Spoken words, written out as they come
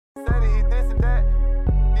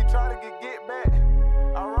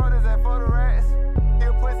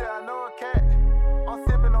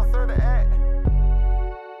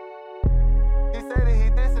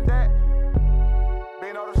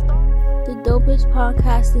dopest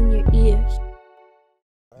podcast in your ears.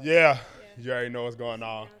 Yeah, you already know what's going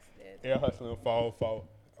on. Air Hustling 404.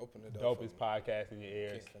 Open the door. Dopest podcast in your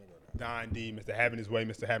ears. Don D, Mr. Having His Way,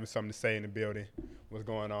 Mr. Having Something to Say in the building. What's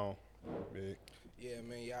going on, Big? Yeah,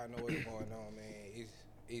 man, y'all know what's going on, man.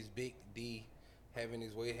 It's Big D having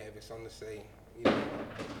his way, having something to say. You know.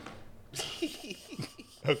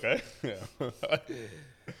 Okay. Yeah.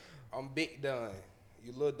 I'm Big Done.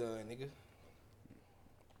 You Lil Done, nigga.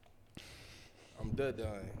 I'm the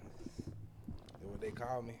Done. That's what they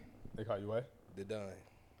call me. They call you what? The Done.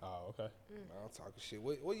 Oh, okay. I'm talking shit.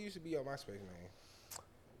 What used to be your MySpace name?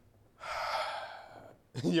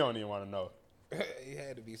 You don't even want to know. It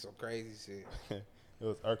had to be some crazy shit. It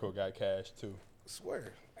was Urkel got cash too.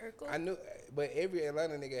 Swear. Urkel? I knew, but every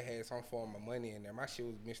Atlanta nigga had some form of money in there. My shit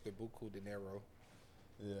was Mr. Buku De Niro.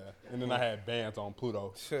 Yeah. And then I had bands on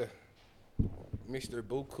Pluto. Sure. Mr.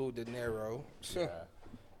 Buku De Niro. Sure.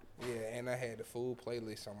 Yeah, Yeah, and I had the full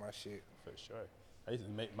playlist on my shit. for sure. I used to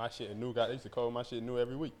make my shit new. I used to code my shit new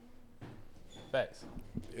every week. Facts.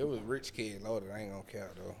 It was Rich Kid Loaded. I ain't gonna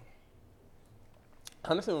count though.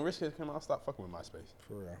 Honestly, when Rich Kids came out, I stopped fucking with MySpace.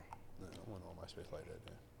 For real. Nah, I wasn't on MySpace like that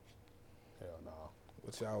then. Hell no.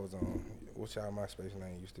 What y'all was on? What y'all MySpace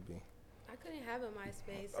name used to be? I couldn't have a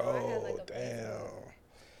MySpace, so I had like a damn. Facebook.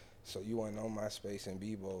 So you weren't on MySpace and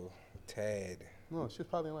Bebo, Tad. No, she was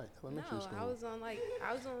probably in like elementary No, school.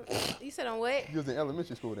 I was on. You said on what? You was in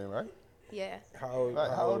elementary school then, right? Yeah, How old? Like,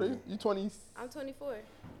 how old are you? You 20? I'm 24.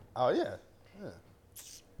 Oh, yeah. Yeah.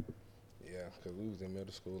 Yeah, cause we was in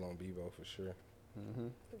middle school on Bebo for sure. Mm-hmm.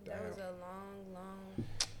 That was a long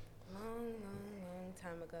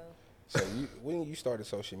time ago. So when you started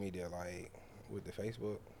social media, like with the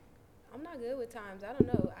Facebook? I'm not good with times. I don't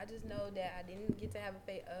know. I just know that I didn't get to have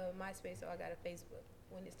a MySpace, so I got a Facebook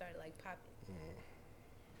when it started like popping.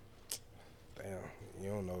 Damn, you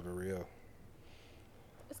don't know the real.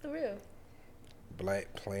 What's the real?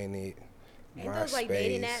 Black Planet, Ain't those, like,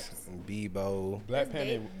 dating MySpace, apps? Bebo, Black That's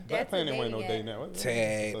Planet, date- Black that's a Planet wasn't no dating dating app. app. What-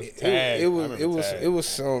 Tag. It was Tag. It was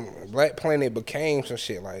some Black Planet became some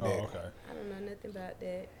shit like Oh, that. okay. I don't know nothing about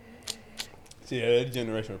that. So, yeah, that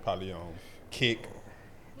generation was probably on Kick,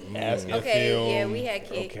 Ask FM. Okay, yeah, we had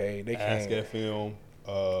Kick. Okay, they Ask came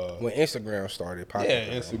FM. when Instagram started popping. Yeah,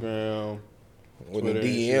 Instagram. When Twitter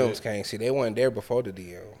the and DMs shit. came, see, they weren't there before the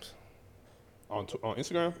DMs. On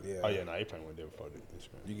Instagram? Yeah. Oh, yeah, no, they probably went there before the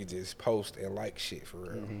Instagram. You could just post and like shit for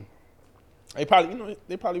real. Mm-hmm. They probably,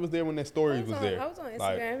 they probably was there when their stories was there. I was on Instagram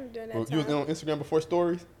Like, during that you time. was on Instagram before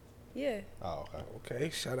stories? Yeah. Oh, okay. Okay,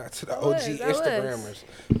 shout out to the I OG was. Instagrammers.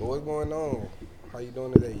 But what's going on? How you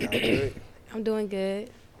doing today? Y'all good? I'm doing good.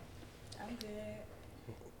 I'm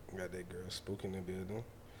good. Got that girl Spook in the building.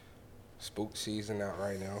 Spook season out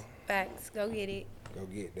right now. Facts. Go get it. Go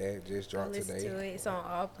get that. Just Go dropped listen today. to it. It's on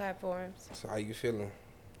all platforms. So how you feeling?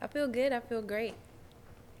 I feel good. I feel great.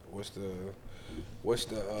 What's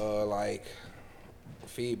the like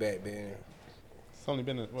feedback been? It's only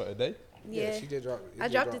been, a day? Yeah. she just dropped. I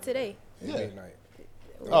dropped it today. At Yeah. midnight.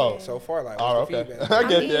 Oh. So far, like, Oh, what's the okay. feedback? I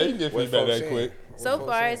guess, yeah, mean, you get What feedback folks that saying? quick. What So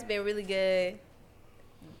folks far, saying? it's been really good.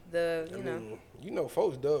 I mean,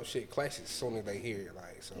 folks dub shit classic as soon as they hear it,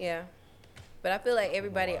 like, so. Yeah. But I feel like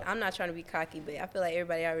everybody, I'm not trying to be cocky, but I feel like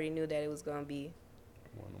everybody already knew that it was going to be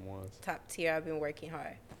One-on-ones. top tier. I've been working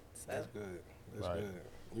hard. So That's good. That's Right. good.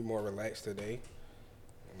 You more relaxed today,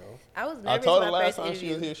 you know? I was I nervous told her my last first time interview.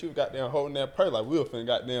 she was here, she was goddamn holding that purse like we were finna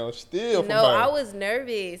goddamn steal from No, her. I was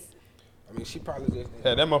nervous. I mean, she probably just.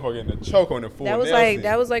 Had that motherfucker getting the choke on the full That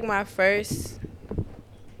was like my first.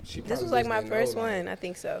 She This probably was like just my didn't know, first like, one. I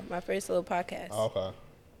think so. My first little podcast. Oh, okay.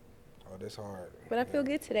 Oh, that's hard. But I feel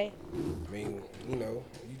good today. I mean, you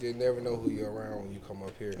just never know who you're around when you come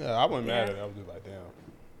up here. Yeah, I wasn't mad Yeah. at it. I was just like, damn.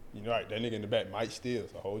 You know, right, that nigga in the back might steal,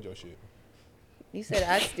 so hold your shit. You said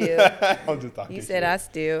I steal. I'm just talking You shit. said I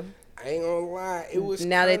steal. I ain't gonna lie, it was.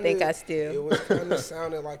 Now they kinda- think I steal. It was kind of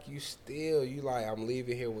sounding like you steal. You like, I'm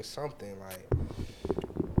leaving here with something. Like,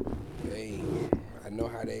 hey, I know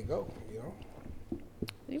how they go. You know.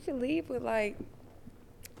 You can leave with like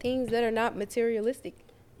things that are not materialistic.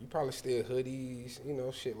 You probably steal hoodies,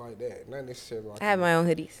 shit like that. Not necessarily like. I have my own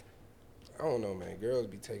hoodies. I don't know, man. Girls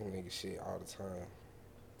be taking nigga shit all the time.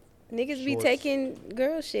 Niggas be Shorts. taking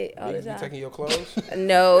girl shit all Niggas the be taking time. your clothes.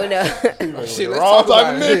 No. Shit, let's Wrong talk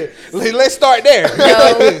type about of it. Let's start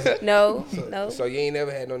there. No. So you ain't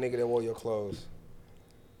never had no nigga that wore your clothes.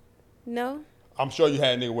 No. I'm sure you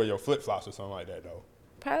had a nigga wear your flip flops or something like that though.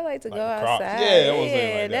 Probably like to Like go the Crocs. outside. Yeah, it wasn't like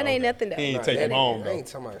that. that ain't Okay. nothing though. He ain't Nah, take that him home I though. ain't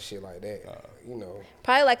talking about shit like that.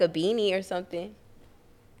 Probably like a beanie or something.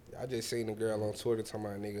 I just seen a girl on Twitter talking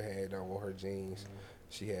about a nigga had on with her jeans.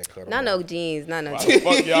 She had cut 'em Not off. no jeans. Not no Why jeans.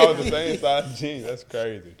 the fuck y'all the same size jeans? That's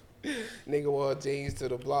crazy. Nigga wore jeans to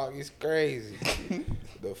the block. It's crazy.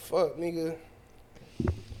 The fuck, nigga.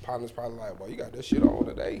 Partner's probably like, boy, you got this shit on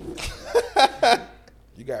today.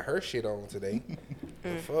 You got her shit on today.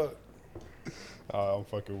 The fuck. Oh, I'm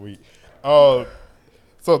fucking weak.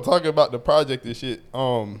 So talking about the project and shit.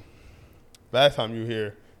 Last time you were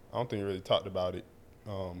here, I don't think you really talked about it.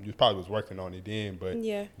 You probably was working on it then, but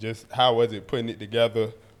Yeah. just how was it putting it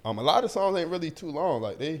together? A lot of songs ain't really too long.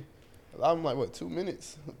 Like a lot of them like what 2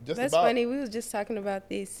 minutes? Just That's about. funny. We was just talking about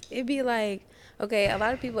this. It'd be like, okay, a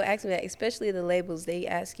lot of people ask me that, especially the labels. They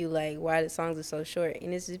ask you like, why the songs are so short,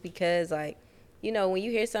 and it's just because like, you know, when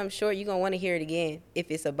you hear something short, you're gonna want to hear it again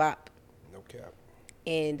if it's a bop. No cap.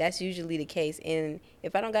 And that's usually the case. And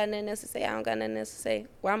if I don't got nothing else to say, I don't got nothing else to say.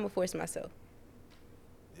 Well, I'm gonna force myself.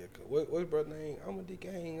 Yeah, what's brother name? I'm a dick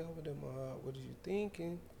gang over them. What are you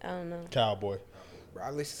thinking? I don't know. Cowboy. Bro, I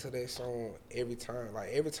listen to that song every time. Like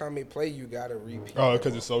every time it play, you gotta repeat. Oh, that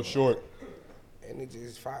because it's so motherfucker. short. And it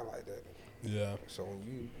just fire like that. Yeah. So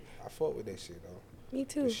when I fuck with that shit though. Me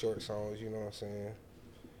too. The short songs, you know what I'm saying?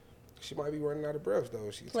 She might be running out of breath though.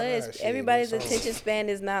 She's Plus, tired. everybody's attention span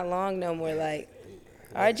is not long no more. Like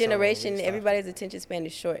our generation, everybody's attention span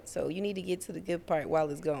is short. So you need to get to the good part while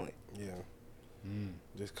it's going. Yeah.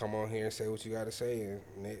 Just come on here and say what you gotta say, and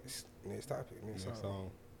next topic, next song.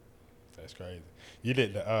 That's crazy. You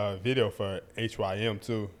did the video for HYM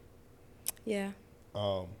too. Yeah.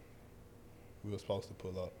 We were supposed to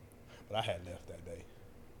pull up, but I had left that day.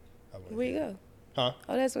 Where you go? Huh?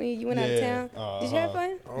 Oh, that's when you went out of town. Did you have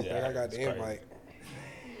fun? I don't think I got the it's invite.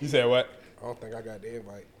 You said what? I don't think I got the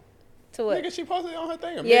invite. To what? Nigga, she posted it on her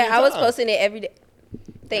thing. Yeah, I was posting it every day.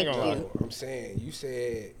 Thank Hang on. you. No, I'm saying you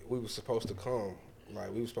said we were supposed to come,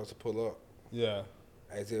 like we were supposed to pull up, Yeah.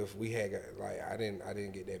 as if we had got like I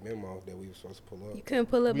didn't get that memo that we were supposed to pull up. You couldn't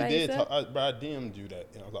pull up We by did yourself? talk, but I DM'd you that.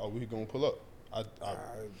 And I was like, oh, we gonna pull up. I'm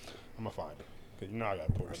gonna find it. Cause you know I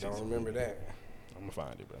got poor I shit. don't remember that. I'm gonna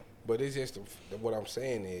find it, bro. But it's just what I'm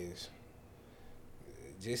saying is,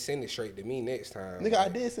 just send it straight to me next time. Nigga, I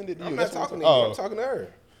did send it to you. I'm not That's what talking to you. I'm talking to her.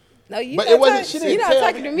 No, you But not it wasn't. talking- She didn't. You're not tell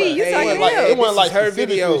talking to me. You Hey, talking It to wasn't like him. it wasn't like her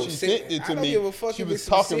specifically video. she sent it to I don't me. give a fuck She if was it's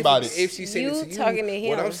talking about specific. it. If she sent it You to you, talking to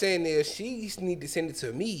what him. I'm saying is she need to send it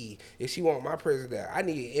to me if she want my president. I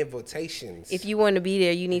need invitations. If you want to be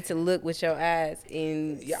there, you need to look with your eyes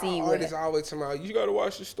and y'all see what. artists always talking about, you gotta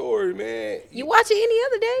watch the story, man. You watch it any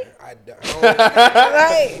other day? I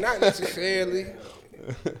don't, Like, not necessarily.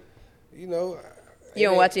 You know, you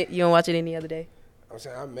don't watch it. You don't watch it any other day. I'm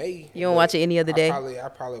saying I may. You don't but watch it any other day? I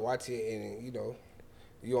probably watch it, and you know,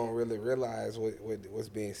 you don't really realize what's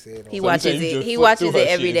being said. He on watches So you saying you it. just He flipped watches through it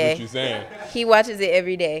her every shit is day. What you saying? He watches it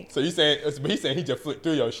every day. So you saying? But he's saying he just flipped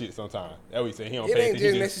through your shit sometimes. That's what he's saying. He don't It pay ain't attention.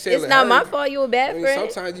 just He just, necessarily. It's not my her. fault. You a bad I mean,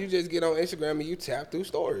 friend. sometimes you just get on Instagram and you tap through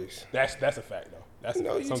stories. that's a fact though. That's You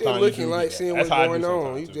know, you sometimes just do looking do like that. seeing That's what's how I going do on.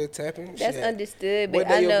 sometimes, You too. just tapping. That's shit. understood, What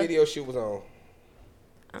but I day your know. video shoot was on?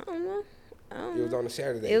 I don't know. I don't It was know. on a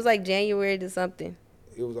Saturday. It was like January to something.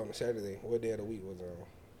 It was on a Saturday. What day of the week was it on?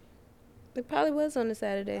 It probably was on a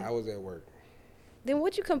Saturday. I was at work. Then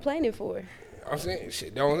what you complaining for? I'm saying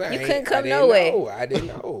shit. Don't lie. You I couldn't ain't- come I didn't no way. know. I didn't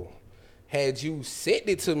know. Had you sent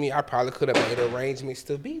it to me, I probably could have made arrangements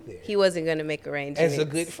to be there. He wasn't gonna make arrangements. As a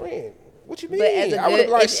good friend. What you mean? But as a I would have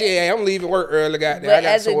good- like, if- shit, hey, I'm leaving work early, goddamn. But I got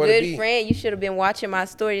as a somewhere to good be. friend, you should have been watching my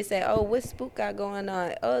story to say, "Oh, what Spook got going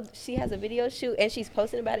on? Oh, she has a video shoot and she's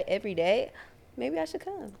posting about it every day. Maybe I should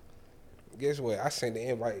come." Guess what? I sent the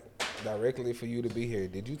invite directly for you to be here.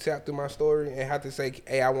 Did you tap through my story and have to say,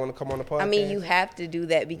 hey, I want to come on the podcast? I mean, you have to do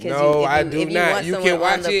that because No, I if do if you not. want You someone can on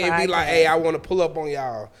watch the it and be like, podcast- hey, I want to pull up on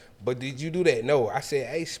y'all. But did you do that? No. I said,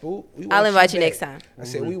 hey, Spook, we want I'll invite you back. next time. I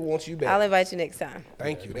said, we want you back. I'll invite you next time.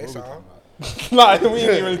 Thank you. That's all. Like we ain't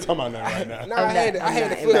even really talking about that right now. Nah, I'm I had not- to I'm flip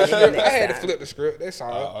not the inviting you script. I next had to time. flip the script. That's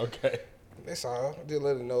all. Okay. That's all. Just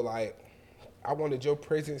let it know, like, I wanted your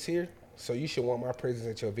presence here, so you should want my presence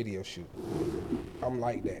at your video shoot. I'm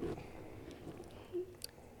like that.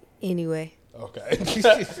 Anyway, Okay.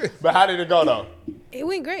 But how did it go though? it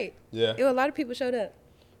went great. Yeah. A lot of people showed up.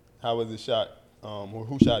 How was it shot?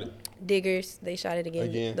 Who shot it? Diggers, they shot it again.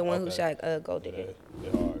 Again? The one who Okay. shot Gold Digger. They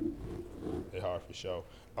hard. They hard for sure.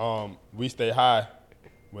 We Stay High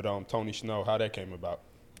with Tony Snow. How that came about?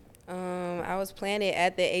 I was playing it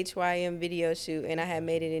at the HYM video shoot, and I had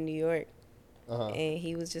made it in New York. And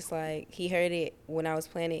he was just like, he heard it when I was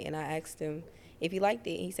playing it, and I asked him if he liked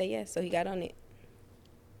it. And he said yes, so he got on it.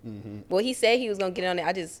 Well, he said he was gonna get on it.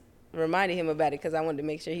 I just reminded him about it because I wanted to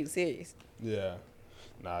make sure he was serious. Yeah.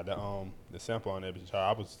 Nah, the sample on that bitch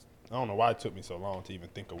hard. I don't know why it took me so long to even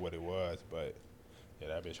think of what it was, but yeah,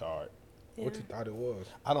 that bitch hard. Yeah. What you thought it was?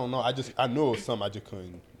 I don't know. I knew it was something. I just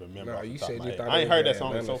couldn't remember. Nah, off the you top said of my you head. thought I it ain't was heard that that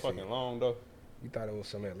song in so Atlanta fucking shit. long though. You thought it was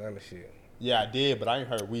some Atlanta shit. Yeah, I did, but I ain't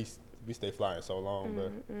heard we stay flying so long, bro.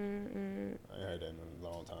 Mm-mm. I ain't heard that in a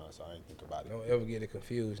long time, so I ain't think about it. Don't ever get it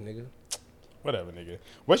confused, nigga. Whatever, nigga.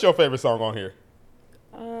 What's your favorite song on here?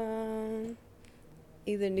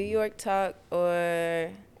 Either New York Talk or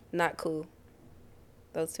Not Cool.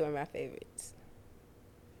 Those two are my favorites.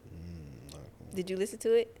 Not cool. Did you listen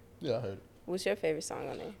to it? Yeah, I heard it. What's your favorite song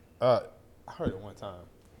on there? I heard it one time.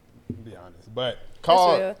 To be honest, but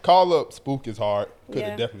real. call up Spook is hard. Could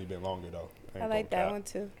have Yeah. definitely been longer though. I like that one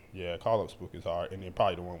too. Yeah, call up Spook is hard, and then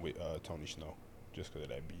probably the one with Tony Snow, just because of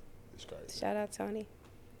that beat. It's crazy. Shout out Tony.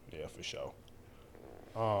 Yeah, for sure.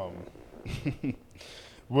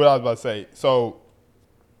 What I was about to say. So,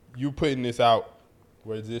 you putting this out?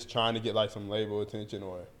 Was this trying to get like some label attention,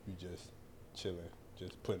 or you just chilling,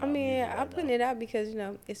 just putting? I mean, out I'm putting it out because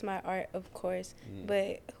it's my art, of course.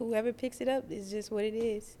 But whoever picks it up is just what it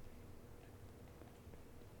is.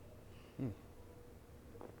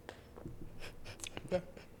 Okay.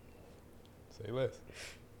 Say less.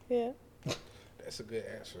 Yeah. That's a good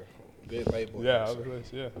answer. Good label. Yeah, answer.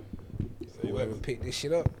 yeah. Say Whoever less. picked this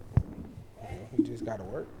shit up, you just gotta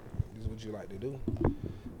work. This is what you like to do.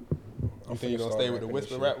 You think you gonna stay with the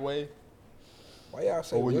whisper rap way, Why y'all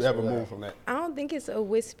say or will you whisper ever rap? move from that? I don't think it's a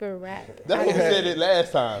whisper rap. That's what we said it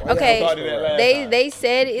last time. Okay, We started that last time. they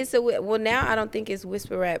said it's well now I don't think it's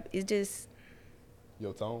whisper rap. It's just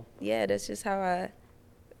Your tone. that's just how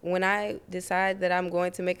when I decide that I'm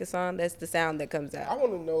going to make a song, that's the sound that comes I out.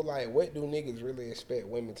 want to know, like, what do niggas really expect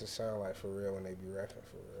women to sound like for real when they be rapping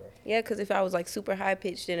for real? Yeah, because if I was like super high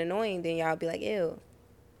pitched and annoying, then y'all be like, ew.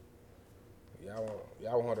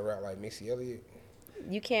 Y'all want to rap like Missy Elliott?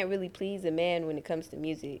 You can't really please a man when it comes to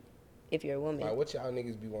music if you're a woman. Like, what y'all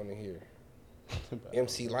niggas be wanting to hear?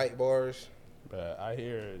 MC Light bars? But I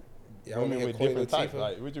hear Y'all women wanna hear with Queen different types. Latifah?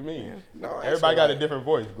 Like, what you mean? Yeah. No, Everybody got a different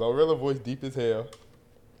voice. Glorilla voice deep as hell.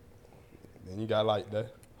 Then you got like the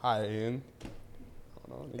high end. I don't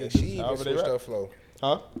know. nigga, And just she even however they switched rap. her flow.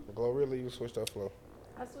 Huh? Glorilla even switched her flow.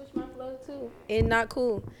 I switched my flow too. And not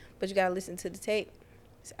cool, but you gotta listen to the tape.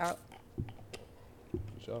 It's out.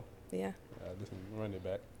 For sure. Yeah. Listen, run it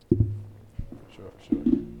back. Sure.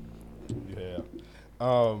 Yeah.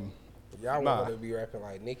 Y'all Nah. want her to be rapping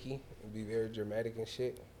like Nicki and be very dramatic and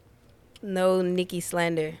shit? No Nicki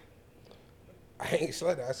slander. I ain't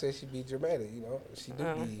slutty. I said she be dramatic, She do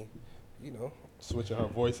Oh. be, Switching her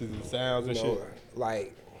voices and sounds and you know, shit.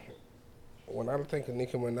 like, when I think of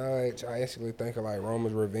Nicki Minaj, I instantly think of like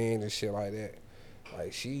Roman's Revenge and shit like that.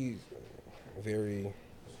 Like, she's very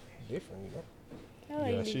different, I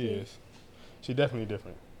like Yeah, Nicki. she is. She definitely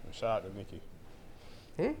different. Shout out to Nicki.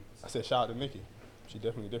 I said shout out to Nicki. She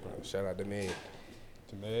definitely different. Shout out to Meg.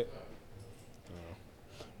 To Meg.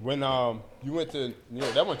 When you went to New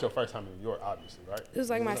York, that wasn't your first time in New York, obviously, right? It was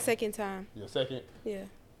like my second time. Your second. Yeah.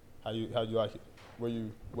 How you like it?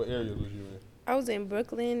 What areas was you in? I was in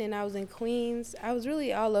Brooklyn and I was in Queens. I was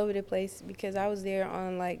really all over the place because I was there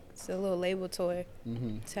on like a little label tour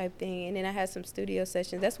type thing. And then I had some studio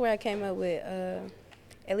sessions. That's where I came up with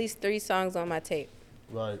at least 3 songs on my tape.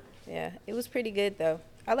 Right. Yeah, it was pretty good though.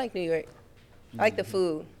 I like New York. I like the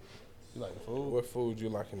food. You like the food? What food you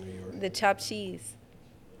like in New York? The chopped cheese.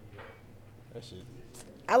 That shit.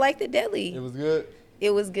 I like the deli. It was good.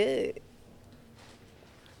 It was good.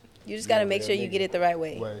 You just got to make sure you get it the right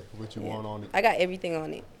way. Wait, what you want on it? I got everything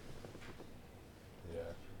on it. Yeah.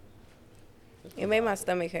 It made my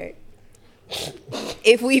stomach hurt.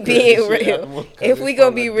 If we being Shit, real. cause If we it's gonna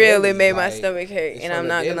from be the real, deli, it made my like, stomach hurt. it's And from I'm the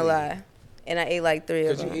not gonna deli. lie. And I ate like 3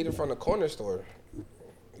 of Because you eat them. it from the corner store,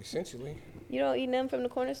 essentially. You don't eat nothing from the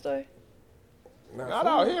corner store? Not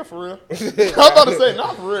out here for real. I was about to say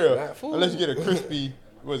not for real. Not food. Unless you get a crispy,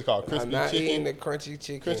 what's it called? I'm Crispy not eating chicken. the crunchy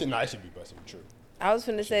chicken. Crispy, nah, it should be busting true. I was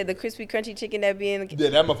finna say the crispy crunchy chicken that be in the Yeah,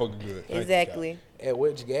 that motherfucker good. Thank you, Exactly. At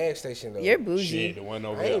which gas station, though? You're God. bougie. Shit, the one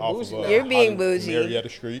over I there ain't off bougie of now. You're being Hollywood- bougie. Marietta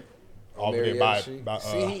Street. Over there Marietta by Street. by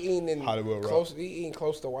See, he eating in Hollywood Road. close. He eating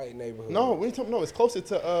close to white neighborhood. No, we ain't talking. No, it's closer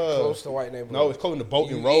to close to white neighborhood. No, it's closer to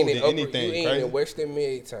Bolton You Road eating than in upper- anything. You eating Crazy. in Western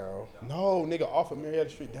Midtown. No, nigga, off of Marietta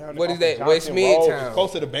Street down. What off is that, of West Johnson Road. Midtown? It's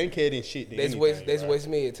closer to Bankhead and shit. Than That's anything, West. That's right?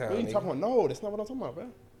 West Midtown. What are you nigga. talking about? No, that's not what I'm talking about, bro.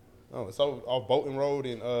 No, it's off Bolton Road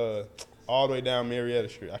and all the way down Marietta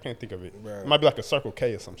Street. I can't think of it. Bruh. It might be like a Circle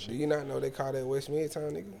K or some Do shit. you not know they call that West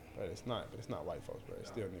Midtown, nigga? But it's not. But it's not white folks, bro. It's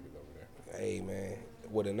still niggas over there. Hey man,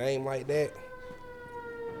 with a name like that,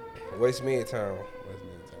 West Midtown. West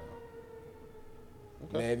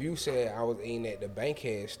Midtown. Man, if you said I was eating at the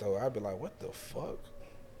Bankhead store, I'd be like, what the fuck?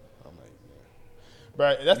 I'm like, man.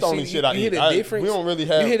 Bro, that's the only shit I eat. We don't really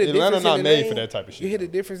have Atlanta not made for that type of shit. You hear the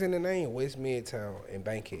difference in the name? West Midtown and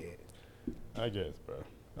Bankhead. I guess, bro.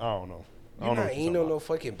 I don't know. You not eating on no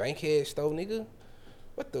fucking Bankhead stove, nigga.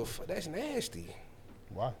 What the fuck? That's nasty.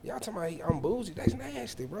 Why? Y'all talking about I'm bougie? That's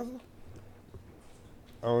nasty, brother.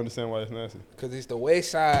 I don't understand why it's nasty. Cause it's the West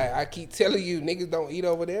Side. I keep telling you, niggas don't eat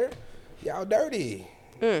over there. Y'all dirty.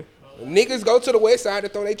 Niggas go to the West Side to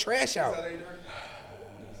throw their trash out.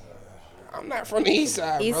 I'm not from the East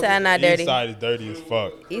Side. East brother. Side not dirty. East Side is dirty as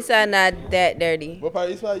fuck. East Side not that dirty. What part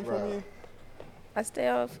of East Side you from here? I stay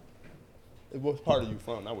off What part are you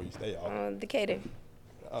from? Not where you stay off. Decatur.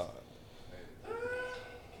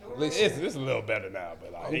 Listen, It's a little better now,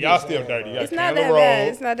 but like, y'all still dirty. It's not that bad.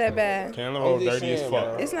 It's not that bad. Candler Road dirty saying, as fuck.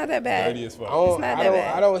 bro. It's not that bad. Dirty as fuck. It's not that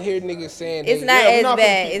bad. I don't hear niggas saying It's they- not Yeah, we're as not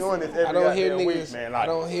bad. finna keep doing this every I don't hear goddamn niggas. week, man. I Like,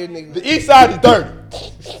 don't hear niggas. the East Side is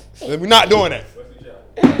dirty. We're not doing that.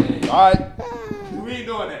 All right? We ain't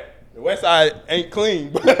doing that. The West Side ain't clean,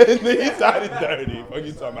 but the East Side is dirty. What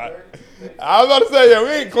you talking about? I was about to say, yeah, we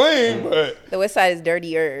ain't clean, but The West Side is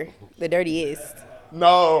dirtier. The dirtiest.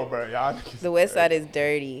 no, bro. Y'all niggas The West Side is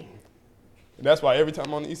dirty. That's why every time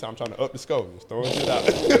I'm on the East Side, I'm trying to up the score. Just throwing shit out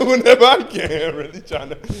whenever I can. Really trying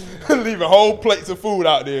to leaving whole plates of food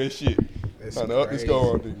out there and shit. That's Trying to up the crazy.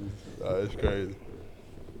 score on niggas. It's crazy.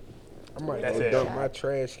 I might That's go it. dump my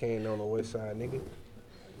trash can on the West Side, nigga.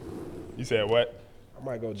 You said what? I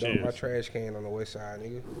might go dump Cheers. my trash can on the West Side,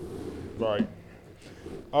 nigga. Right.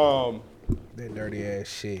 That dirty ass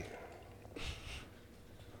shit.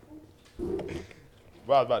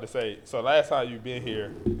 What I was about to say, so last time you been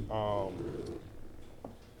here,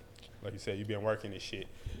 like you said, you been working this shit.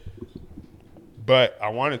 But I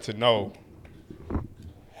wanted to know,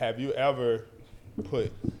 have you ever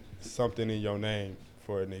put something in your name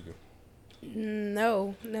for a nigga?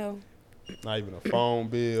 No. Not even a phone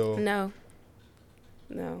bill, No.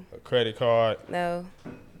 a credit card. No.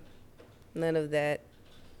 None of that.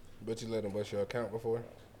 But you let them bust your account before?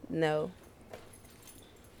 No.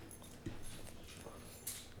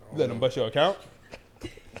 You let them bust your account?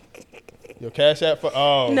 Your cash app for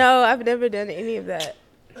No, I've never done any of that.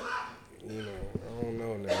 You know, I don't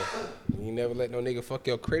know now. You never let no nigga fuck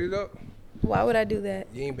your credit up? Why would I do that?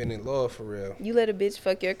 You ain't been in love for real. You let a bitch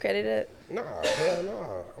fuck your credit up? Nah, hell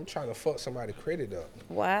nah. I'm trying to fuck somebody credit up.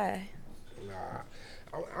 Why? Nah.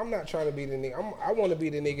 I'm not trying to be the nigga. I want to be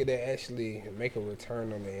the nigga that actually make a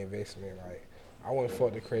return on the investment. Like, I want to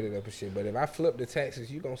fuck the credit up and shit. But if I flip the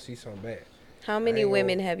taxes, you going to see something back. How many ain't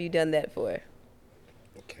women gonna- have you done that for?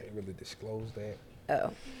 Can't really disclose that.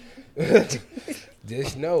 Oh,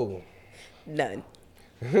 Just know. none.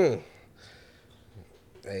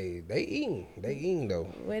 Hey, they eating. They eating, though.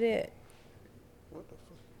 What it?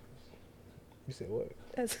 You said what?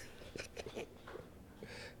 That's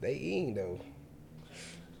They eating, though.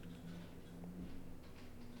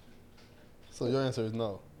 So your answer is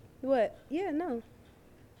no. what? Yeah, no.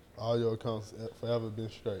 All your accounts forever been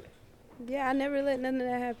straight. Yeah, I never let none of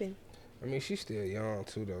that happen. I mean, she's still young,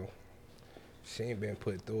 too, though. She ain't been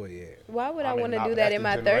put through it yet. Why would I mean, want to nah, do but that that's in the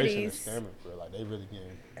my generation that's 30s? scamming, bro. Like, they really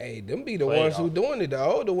getting. Hey, them be the Play ones who off. doing it. The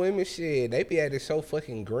older women, shit, they be acting so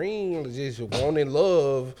fucking green, just wanting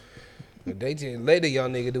love. But they just let a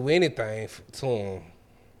young nigga do anything to them.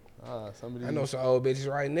 Some of these I know some old bitches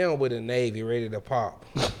right now with a Navy ready to pop.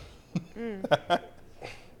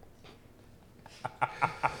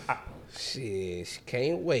 Shit, she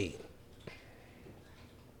can't wait.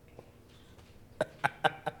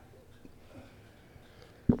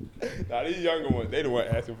 Now these younger ones, they the one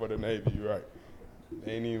asking for the Navy. You right?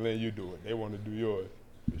 They ain't even letting you do it. They want to do yours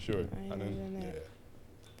for sure. I ain't doing that. Yeah.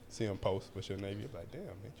 See them post with your Navy, like, damn,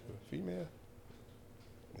 ain't you a female?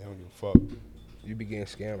 They don't give a fuck. You be getting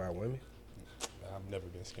scammed by women? I've never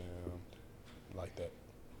been scammed like that.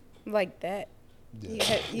 Like that?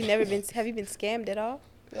 Yeah. You never been? Have you been scammed at all?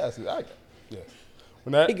 Yes.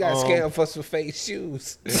 When that, He got scammed for some fake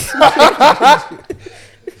shoes. For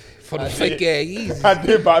the I fake did. ass Yeezys. I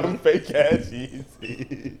did buy them fake ass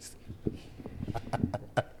Yeezys.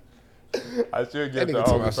 I should That get the nigga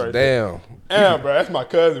told homie us, first. damn. Damn, bro, that's my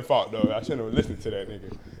cousin's fault though. I shouldn't have listened to that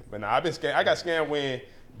nigga. But nah, I been scammed. I got scammed when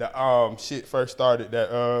the shit first started. That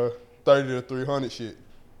 30 to 300 shit.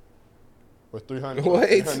 Or 300, What?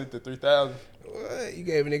 300 to 3,000. What? You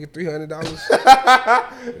gave a nigga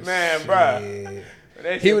 $300? Man, bro.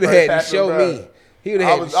 Shit. He would have had to show me. He would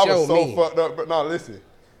have had to I show was so me. fucked up. But no, listen.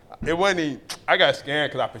 It wasn't even, I got scammed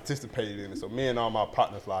because I participated in it. So me and all my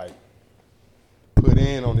partners like put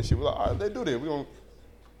in on this shit. We're like, all right, let's do this. We don't.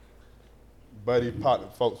 Buddy partner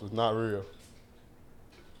folks was not real.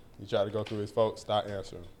 He tried to go through his folks, start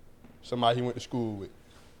answering. Somebody he went to school with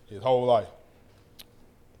his whole life.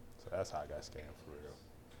 That's how I got scammed for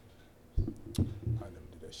real. I never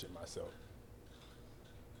did that shit myself.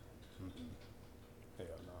 Hell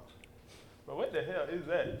no. But what the hell is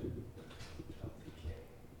that?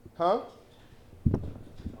 Huh?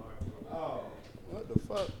 Oh, what the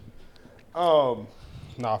fuck?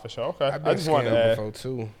 Nah, for sure. Okay. I've been I just wanted to scammed add. before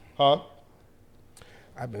too. Huh?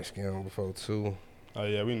 I've been scammed before too. Oh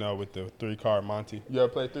yeah, we know with the 3-card Monty. You ever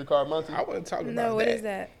play 3-card Monty? I wasn't talking No, about what that. is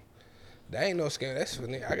that? That ain't no scam. That's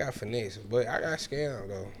finesse. I got finesse, but I got scammed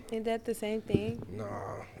though. Is that the same thing? Nah,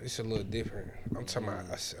 it's a little different. I'm talking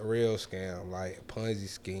about a real scam, like a Ponzi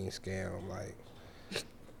scheme scam. Like,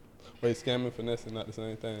 Wait, scamming and finesse is not the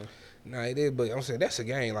same thing. nah, it is, but I'm saying that's a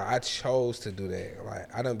game. Like, I chose to do that.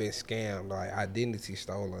 Like, I done been scammed, like identity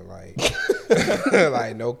stolen, like,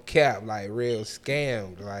 like no cap, like real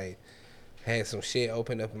scammed. Like, had some shit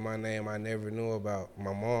opened up in my name I never knew about.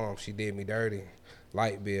 My mom, she did me dirty.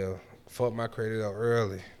 Light bill, fucked my credit up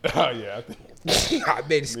early. Oh yeah, I think I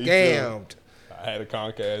been scammed. I had a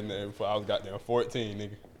Comcast name before I was goddamn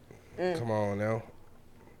 14, nigga. Come on now.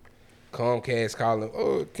 Comcast calling.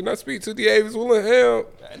 Oh, can I speak to the Avis Willingham?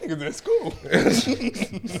 That nigga's in school.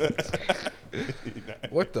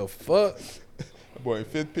 What the fuck? That boy in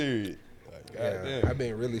 5th period. Like, Yeah, goddamn. I've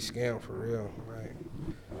been really scammed for real.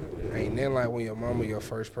 Like, ain't nothing like when your mama your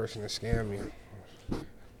first person to scam you.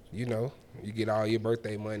 You know, you get all your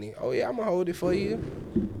birthday money. Oh yeah, I'ma hold it for you.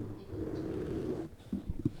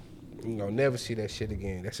 You gonna never see that shit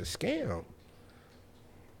again. That's a scam.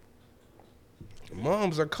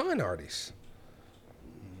 Moms are con artists.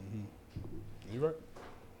 You right.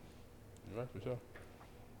 You right for sure.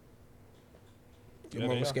 Your Yeah,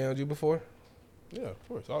 mama they are. scammed you before? Yeah, of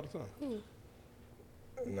course, all the time.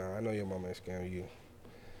 Nah, I know your mama ain't scammed you.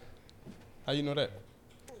 How you know that?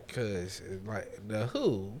 Cause it's like the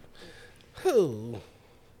who,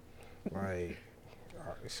 like,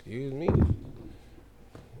 excuse me,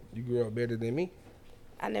 you grew up better than me.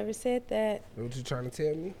 I never said that. What you trying to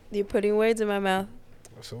tell me? You're putting words in my mouth.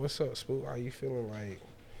 So what's up, Spook? How you feeling? Like,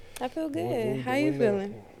 I feel good. when How you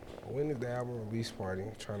feeling? When is the album release party?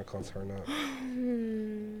 Trying to come turn up.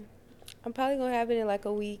 I'm probably gonna have it in like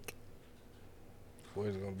a week.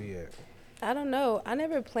 Where's it gonna be at? I don't know. I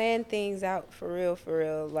never plan things out for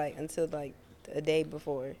real, like until like a day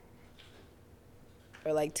before.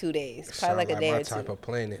 Or like 2 days. Probably Sound like a day my or type two. of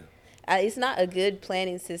planning. It's not a good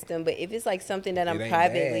planning system, but if it's like something that I'm It ain't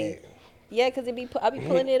privately, bad. yeah, because I'll be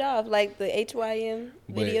pulling it off. Like the HYM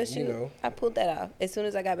video But, shoot, you know. I pulled that off as soon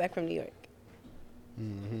as I got back from New York.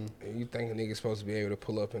 And you think a nigga's supposed to be able to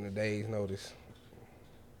pull up in a day's notice?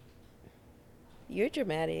 You're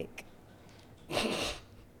dramatic.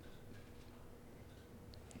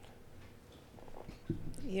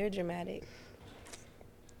 You're dramatic.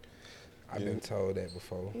 I've been told that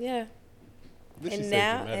before. Yeah. This And shit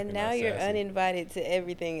now, said dramatic and and now not you're sassy. uninvited to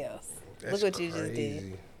everything else. That's Look what you just crazy.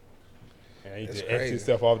 did. And you That's just X crazy.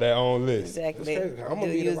 yourself off that own list. Exactly. That's crazy. I'ma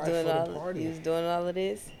be You the was life doing of the all. party. You was doing all of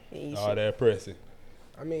this. And you All should- that pressing.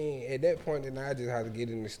 I mean, at that point, then I just have to get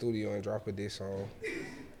in the studio and drop a diss song.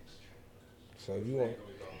 So if you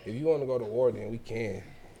want to go to war, then we can.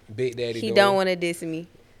 Big Daddy He Doom. don't want to diss me.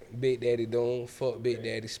 Big Daddy Doom. Fuck Big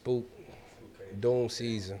Daddy Spook. Doom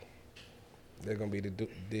Season. They're gonna be the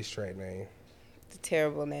diss track name. It's a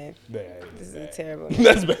terrible name. That ain't This is bad. a terrible name.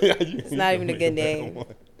 That's bad. It's not even a good name.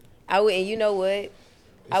 I would, and you know what? It's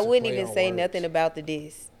I a wouldn't play even on say words. nothing about the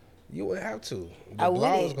diss. You would have to. The I blogs wouldn't.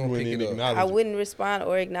 gonna You pick wouldn't it even up. acknowledge I it. wouldn't respond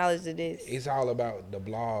or acknowledge the diss. It's all about the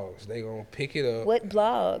blogs. They gonna pick it up. What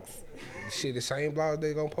blogs? Shit, the same blogs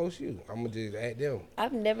they gonna post you. I'm gonna just add them.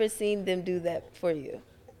 I've never seen them do that for you.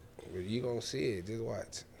 You gonna see it. Just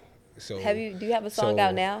watch. So Do you have a song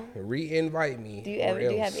out now? Re-invite me. Do you or do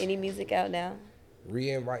you have else. any music out now?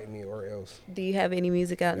 Re-invite me or else. Do you have any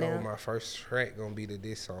music out No, now? my first track gonna be the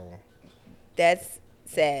diss song. That's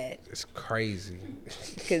sad. It's crazy.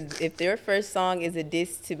 Because if their first song is a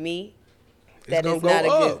diss to me, It's gonna go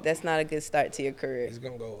up. That's not a good start to your career. It's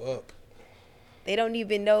gonna go up. They don't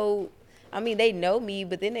even know. I mean, they know me,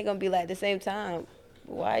 but then they're gonna be like at the same time,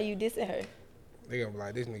 why are you dissing her? They gonna be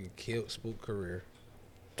like, this nigga killed Spook career.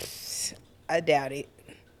 I doubt it.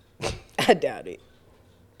 I doubt it.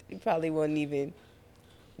 It probably wouldn't even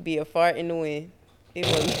be a fart in the wind. It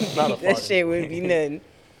wouldn't. Not a fart That in shit the wouldn't be nothing.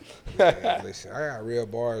 Man, listen, I got real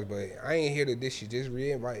bars, but I ain't here to diss you. Just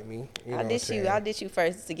re-invite me. You know I'll what diss I'm you. saying? I'll diss you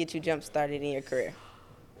first to get you jump started in your career.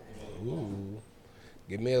 Ooh.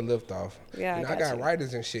 Give me a lift off. Yeah, You know, I I got got you.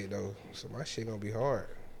 writers and shit though, so my shit gonna be hard.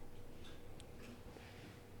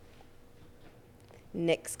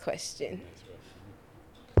 Next question.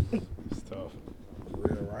 It's tough.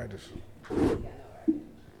 Real writers.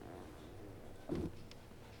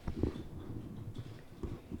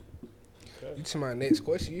 You to my next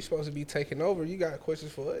question. You supposed to be taking over. You got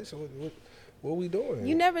questions for us. So what we doing?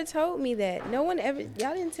 You never told me that. No one ever.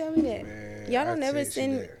 Y'all didn't tell me that. Man, Y'all don't I never text you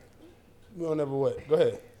send. that. We don't ever what? Go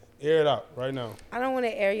ahead. Air it out right now. I don't want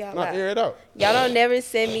to air y'all No, out. air it out. Y'all don't never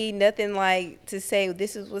send me nothing like to say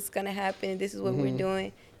this is what's gonna happen. This is what we're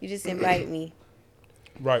doing. You just invite me.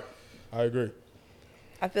 Right. I agree.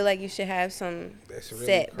 I feel like you should have some That's really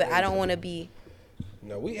set, but I crazy. don't want to be.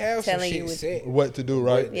 No, we have some Telling you shit what- set. What to do,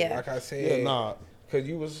 right? But Yeah. Like I said, Yeah, nah. Because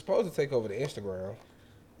you was supposed to take over the Instagram.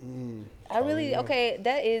 I really okay.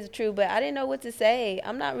 That is true, but I didn't know what to say.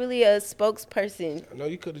 I'm not really a spokesperson. I know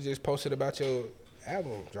you could have just posted about your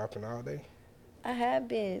album dropping all day. I have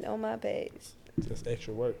been on my page. Just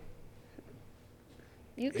extra work.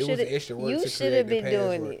 You It was should extra work You to should create have the been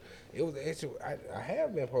doing password. it. It was extra. I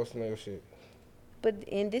have been posting your shit. But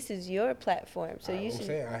and this is your platform, so you I'm should.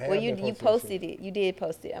 saying, I have Well, you been you posting posted it. You did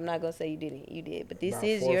post it. I'm not gonna say you didn't. You did, but this About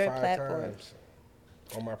is 4 or your 5 platform. times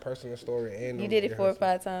on my personal story and You on did the it 4 or Ear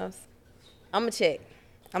 5 times. I'm gonna check.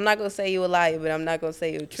 I'm not gonna say you a liar, but I'm not gonna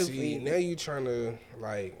say you're truthful. See, now you trying to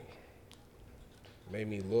like make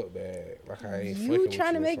me look bad, like I ain't fucking You with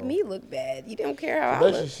trying to or make something. me look bad. You don't care how I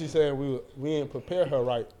Basically, look. she's saying we didn't prepare her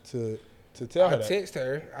right to tell her I that. text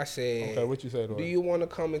her. I said, Okay, what you said to her? "Do you want to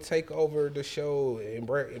come and take over the show and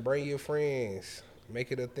bring your friends,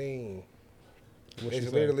 make it a thing?" What she It's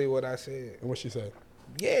said? literally what I said. And what she said?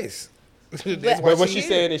 Yes. That's But why But what she she here.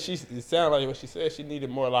 said is it sounded like what she said. She needed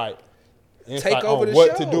more like insight Take over on the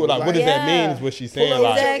what show. to do. Like, what Like- does that Yeah. mean? Is what she's Pull saying. up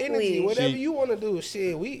Like, your Exactly. energy, whatever She- you want to do.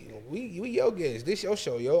 Shit, we your guest. This your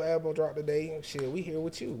show. Your album dropped today. Shit, we here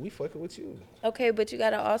with you. We fucking with you. Okay, but you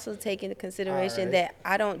gotta also take into consideration Alright. that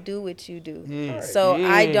I don't do what you do, Alright. so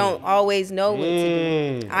I don't always know what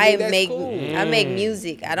to do. I Yeah, that's make cool. I make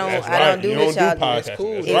music. I don't That's I don't right. do You what don't do y'all do. podcasting. That's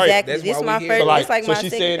cool. That's Exactly. right. That's This why my we first. here. So like, It's like so my she's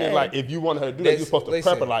second saying that third. like, if you want her to do that, you're supposed to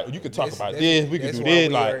prep her. Like, you could talk about this. We could do this.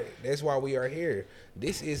 Like, that's why we are here.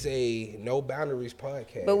 This is a no boundaries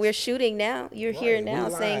podcast. But we're shooting now. You're here Right, now,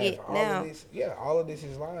 we saying live. it All now. of this, yeah, all of this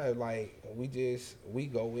is live. Like we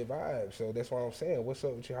go with vibes. So that's why I'm saying, what's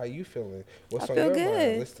up with you? How you feeling? What's I on feel your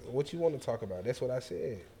good. mind? What you want to talk about? That's what I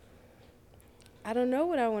said. I don't know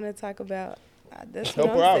what I want to talk about. That's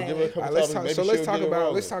help what her I'm out. saying. Give her a couple All right, let's topics. talk. Maybe So let's she'll talk get it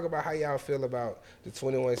about rolling. how y'all feel about the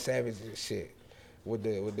 21 Savage shit with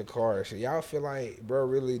the car shit. Y'all feel like bro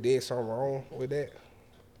really did something wrong with that?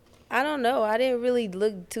 I don't know. I didn't really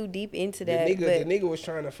look too deep into that. The but nigga was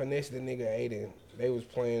trying to finesse the nigga Aiden. They was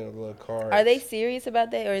playing a little card. are they serious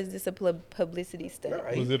about that, or is this a publicity stunt?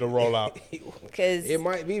 Was it a rollout? Because It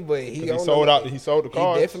might be, but he He on sold the, out. He sold the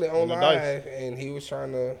cars. He definitely on and the dice. live, and he was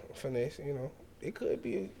trying to finesse. You know, it could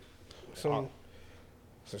be some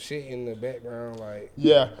shit in the background, like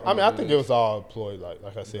Yeah, I mean, I think it was all employed.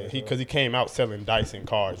 Like I said, because he came out selling dice and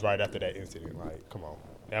cards right after that incident. Like, come on,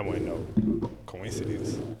 that wasn't no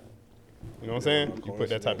coincidence. You know what I'm saying? You put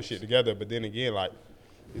that type of shit together, but then again, like,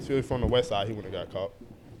 he's really from the west side. He wouldn't have got caught.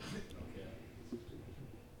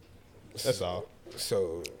 That's all.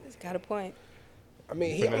 So. it's got a point. I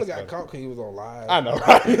mean, he Finesse only got better. caught because he was on live. I know,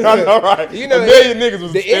 right? I know, right? You know, a million niggas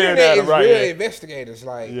was the staring internet at him is right real here. investigators.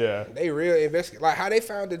 Like, Yeah. they real investigate. Like, how they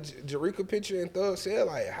found the Jerica picture in Thug said,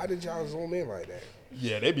 like, how did y'all zoom in like that?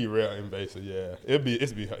 Yeah, they be real invasive. Yeah, it'll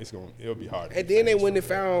be hard. And then they wouldn't have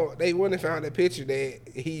found the picture that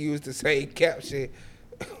he used the same caption.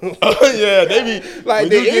 Yeah, they be Like, when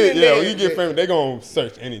the you get, internet- when you get famous, they gonna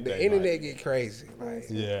search anything. The like, internet get crazy. Like,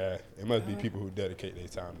 yeah, it must be people who dedicate their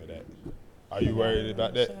time to that. Are you worried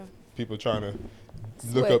about that? People trying to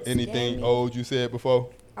look What, up anything scam me? old you said before?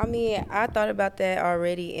 I mean, I thought about that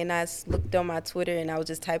already, and I looked on my Twitter, and I was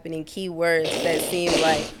just typing in keywords that seemed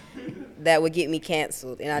like that would get me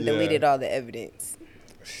canceled, and I Yeah. deleted all the evidence.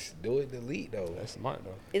 do it, delete though. That's smart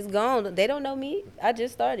though. It's gone. They don't know me. I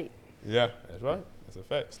just started. Yeah, that's right. That's a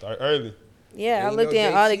fact. Start early. Yeah, I You looked know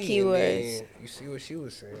in all the JT, and keywords. then you see what she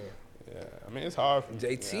was saying. Yeah, I mean it's hard. For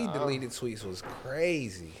JT yeah, deleted tweets was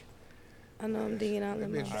crazy. I know I'm digging out That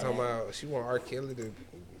in bitch was my talking about she want R. Kelly to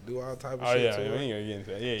do all type of Oh shit yeah, to we her. ain't gonna get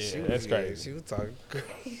into that. Yeah, She yeah, was- that's yeah, crazy. She was talking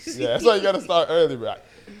crazy. Yeah, that's why you gotta start early, bro.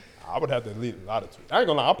 I would have to delete a lot of tweets. I ain't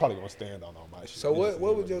gonna lie, I'm probably gonna stand on all my shit. So It just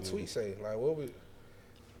what is would your it is. tweet say? Like what would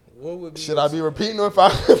be Should your I be repeating them if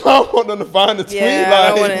I want them to find the tweet?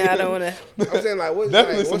 Yeah, I don't want to. I'm saying like what's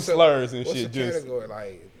Definitely like, some what's the- slurs and what's shit, the just- category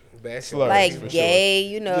like bashing Slurs, Like for sure. gay,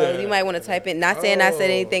 you know, Yeah. you might want to type in. Not saying I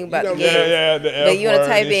said anything you about don't- gay. Yeah, the F But you wanna word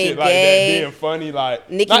type and in shit like that, gay, being funny,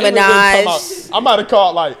 like Nicki not even really talking Minaj. about- I might have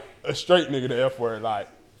called like a straight nigga the F word, like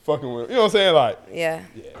fucking with, you know what I'm saying? Like, Yeah.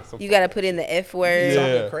 yeah, some You got to put in the F word.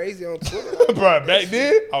 Yeah. talking crazy on Twitter? bro. Back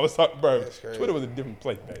then, I was talking, bro. That's crazy. Twitter was a different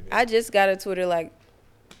place back then. I just got a Twitter like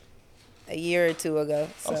a year or two ago.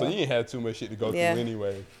 So, so you ain't had too much shit to go through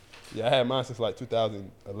anyway. Yeah, I had mine since like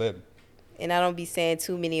 2011. And I don't be saying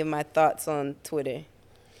too many of my thoughts on Twitter.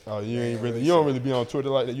 Oh, you don't really be on Twitter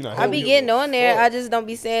like that. You not. I be getting on there. I just don't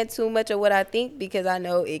be saying too much of what I think because I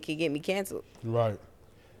know it could get me canceled. Right.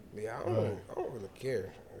 Yeah, I don't really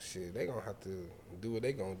care. Shit, they gonna have to do what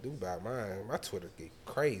they gonna do by mine. My Twitter get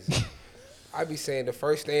crazy. I be saying the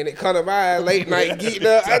first thing that come to mind, late night geeked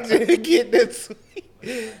up. I just get that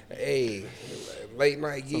tweet. Hey, late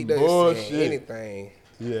night geeked up saying anything.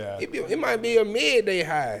 Yeah. It might be a midday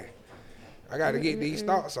high. I gotta get these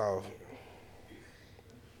thoughts off.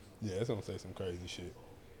 Yeah, it's gonna say some crazy shit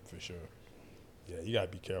for sure. Yeah, you gotta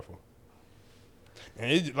be careful.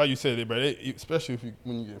 And it, like you said, but especially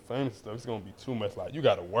when you get famous and stuff, it's gonna be too much. Like you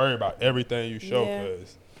gotta worry about everything you show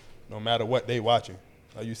because no matter what they watching,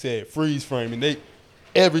 like you said, freeze frame and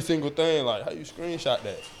every single thing. Like how you screenshot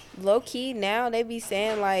that? Low key now they be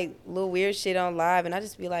saying like little weird shit on live, and I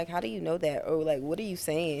just be like, how do you know that? Or like, what are you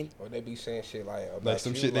saying? Or they be saying shit like about like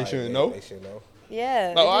some you, shit they like, shouldn't know. They should know.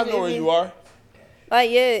 Yeah. No, I know where you are. Like,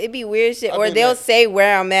 yeah, it be weird shit. Or they'll say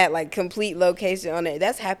where I'm at, like, complete location on it.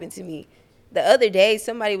 That's happened to me. The other day,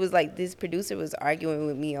 somebody was like, this producer was arguing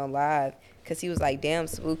with me on live because he was like, damn,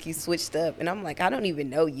 Spook, you switched up. And I'm like, I don't even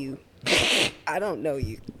know you. I don't know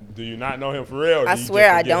you. Do you not know him for real? I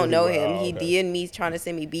swear I don't know him. Oh, He DM'd me trying to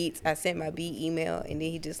send me beats. I sent my beat email, and then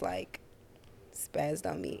he just, like, spazzed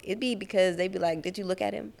on me. It'd be because they'd be like, did you look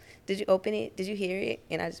at him? Did you open it? Did you hear it?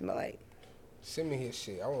 And I just be like... Send me his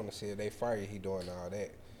shit. I want to see if they fire he doing all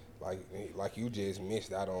that. Like you just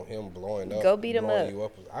missed out on him blowing up. Go beat him up. You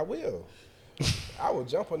up. I will. I will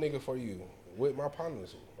jump a nigga for you with my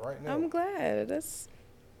partners right now. I'm glad. That's...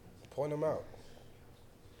 Point him out.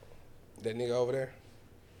 That nigga over there.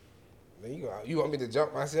 Then you want me to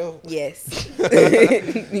jump myself? Yes.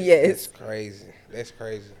 Yes. That's crazy. That's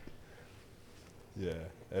crazy. Yeah,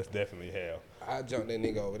 that's definitely hell. I'll jump that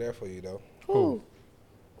nigga over there for you though. Who?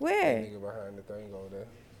 Where? The nigga behind the thing over there.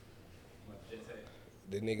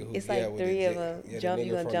 The nigga who It's like with 3 of them. You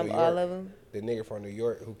gonna jump all of them? The nigga from New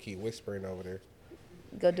York who keep whispering over there.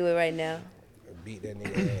 Go do it right now. Beat that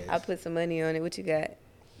nigga ass. I'll put some money on it. What you got?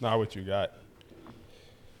 Nah, what you got?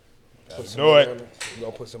 Do it. You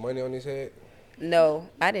gonna put some money on his head? No,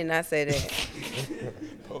 I did not say that.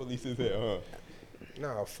 Police is here,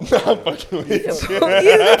 Nah, I'm fucking with you. He's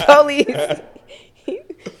the police.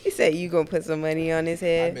 He said you gonna put some money on his I've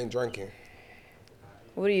head. been drinking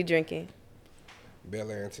What are you drinking?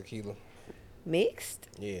 Bel Air and tequila. Mixed?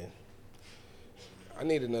 Yeah. I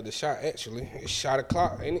need another shot actually. It's shot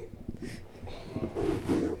o'clock, ain't it?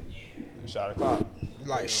 Shot o'clock.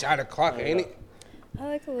 Like shot o'clock, ain't it? I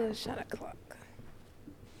like a little shot o'clock.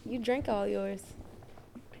 You drink all yours.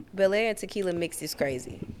 Bel Air and tequila mixed is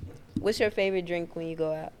crazy. What's your favorite drink when you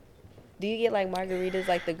go out? Do you get like margaritas,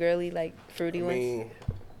 like the girly, like fruity ones?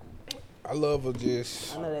 I love her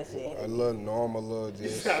just. I know that shit. A little normal, little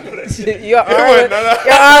just. Your arm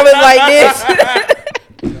was like this.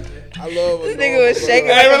 I love her. This nigga was shaking.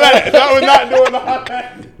 Hey, relax. I was not doing all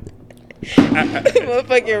that.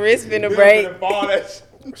 Motherfucking wrist finna break.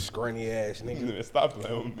 Scrawny ass nigga. Stop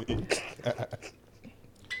playing with me.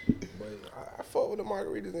 But I fuck with the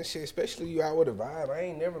margaritas and shit, especially you out with a vibe. I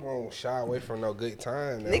ain't never gonna shy away from no good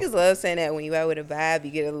time. Now. Niggas love saying that when you out with a vibe,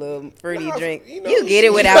 you get a little fruity drink. You know, you get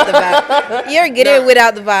it without the vibe. You're getting it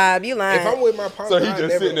without the vibe. You lying. If I'm with my partner, So he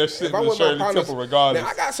just sitting there sitting in Shirley Temple regardless. Now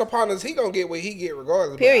I got some partners, he gonna get what he get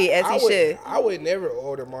regardless. Period, as he should. I would never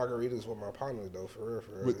order margaritas with my partners though, for real.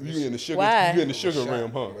 But you in the sugar? Why? You in the sugar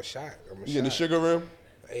rim, huh? I'm a shot. You in the sugar rim?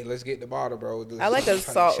 Hey, let's get the bottle, bro. I like a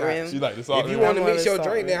salt rim. She like the salt If you rim? want to mix your salt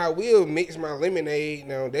drink, rim. then I will mix my lemonade.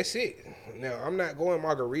 Now that's it. Now I'm not going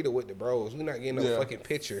margarita with the bros. We're not getting no fucking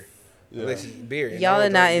pitcher. Unless it's beer. And Y'all I are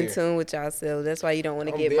don't not drink in beer. tune with y'allselves. That's why you don't want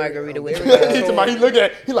to I'm get very- margarita I'm with very- the bros. He talking- he look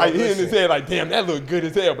at he like he in his listen. head like damn that look good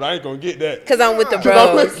as hell, but I ain't gonna get that. Cause I'm with the I'm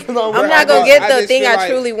bros. with- 'cause I'm I'm with- not gonna I get the just thing feel I like-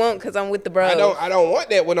 truly want because I'm with the bros. I don't want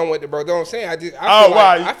that when I'm with the bros. You know what I'm saying? I feel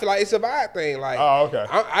why? like I feel like it's a vibe thing. Like Oh, okay.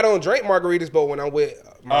 I don't drink margaritas, but when I'm with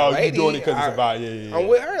my Oh, lady, you doing it because it's a vibe? Yeah. I'm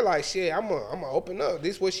with her like shit. I'm gonna open up.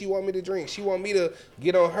 This what she want me to drink. She want me to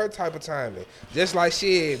get on her type of timing. Just like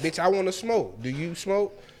shit, bitch. I want to smoke. Do you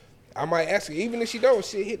smoke? I might ask her. Even if she don't,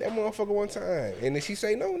 shit, hit that motherfucker one time. And if she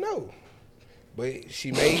say no, no. But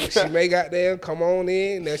she may goddamn come on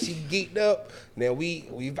in. Now she geeked up. Now we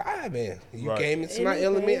vibing. You Right. came into my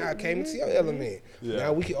element. I came into your element. Yeah.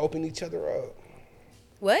 Now we can open each other up.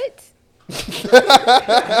 What?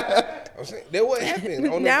 I'm saying that what happened.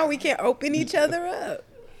 On Now we can open each other up.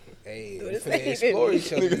 Hey, What we does finna that even explore mean?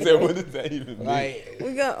 each other. Nigga you said know? what does that even mean? Like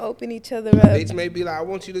We gonna open each other up. bitch may be like, I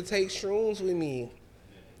want you to take shrooms with me.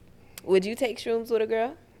 Would you take shrooms with a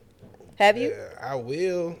girl? Have you? Yeah, I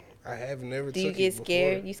will. I have never. Do you took get it before.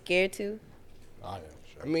 scared? You scared too? I am.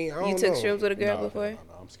 Sure. I mean, I don't You know. took shrooms with a girl No, before? No,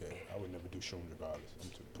 I'm scared. I would never do shrooms regardless. I'm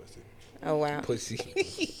too pussy. Oh wow. Pussy.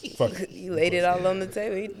 Fuck it. You laid it all on the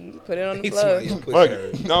table. You put it on the He's floor. like, your pussy Fuck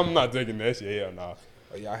hurt. it. No, I'm not taking that shit. Hell no.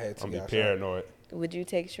 Oh, y'all had to I'm get be paranoid. Would you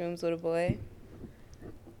take shrooms with a boy?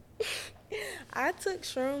 I took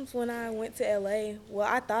shrooms when I went to LA. Well,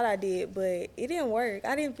 I thought I did, but it didn't work.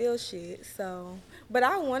 I didn't feel shit. So, but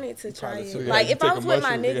I wanted to try probably it. took it. Like You if take I a was with my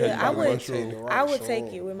mushroom, you nigga, had to I take a would. mushroom. I would take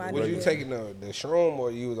it with my Was nigga. you taking the shroom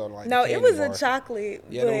or you was on like? No, the it candy was bar? a chocolate.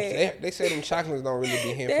 Yeah, but they say them chocolates don't really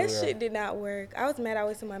be here that for real. shit did not work. I was mad I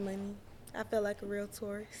wasted my money. I felt like a real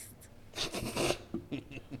tourist.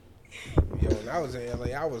 Yo, when I was in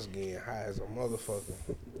LA, I was getting high as a motherfucker.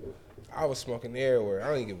 I was smoking everywhere.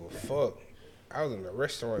 I didn't give a fuck. I was in a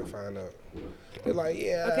restaurant, find out. They're like,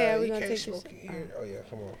 yeah, Okay, are we you gonna can't take this smoke shit? here. Oh yeah,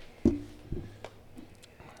 come on.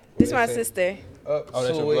 This is What my they say? sister. Up Oh,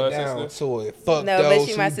 that's to your it, blood down sister? to it. Fuck No, but those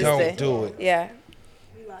she who my sister. don't do it. Yeah.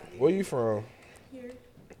 Where you from? Here,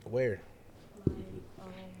 Where?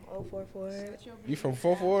 044. You from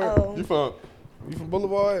 44? Oh, You from? You from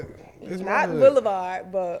Boulevard? It's my not hood.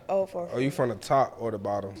 Boulevard, but 044. Are you from the top or the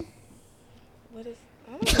bottom? What is?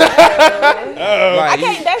 I don't know. Like, I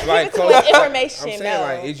can't. That's like giving too close- much information. I'm saying, no.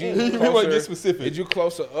 like, is you You want to closer, get specific. is you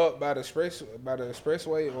closer up by the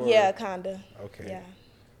expressway or? Yeah, kinda. Okay. Yeah.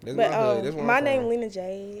 That's But my hood. That's where my I'm name from. Lena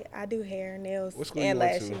Jade. I do hair, nails, What school and you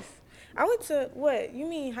went to? lashes. I went to what? You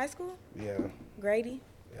mean high school? Yeah. Grady?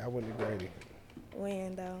 I went to Grady.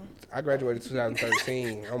 When though? I graduated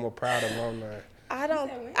 2013. I'm a proud alumni. I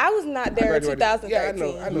don't. I was not there in graduated- 2013. yeah, I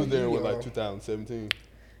know. I was there with you, like 2017.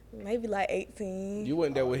 Maybe like 18. You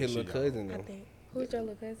went there with his Shit, little cousin I though. think. Who's your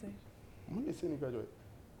little cousin? When did Sydney graduate?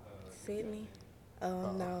 Sydney.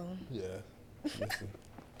 Oh no. Yeah.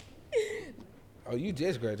 Oh, you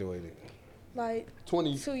just graduated. Like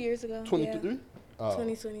 20, 2 years ago. 23? Yeah. Oh.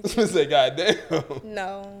 2022. I was gonna say, goddamn.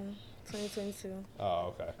 No. 2022. Oh,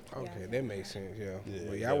 okay. Okay, Yeah. that makes sense. Yeah. Yeah,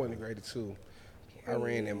 But yeah, I went to Grady too. I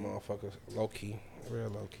ran that motherfucker low key, real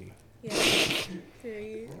low key. Yeah.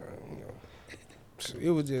 Period. You know. So it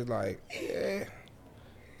was just like, yeah.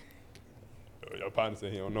 Your partner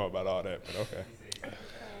said he don't know about all that, but okay.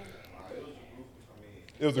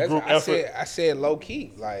 It was a That's group I effort. said, I said low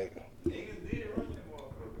key, like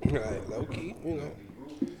low key, you know.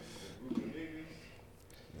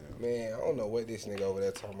 Man, I don't know what this nigga over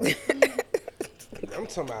there talking about. I'm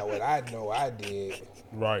talking about what I know I did.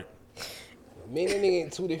 Right. Me and that nigga in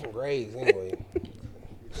 2 different grades anyway.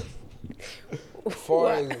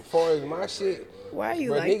 Far as my shit, Why are you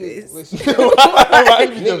bro, like niggas, this? listen,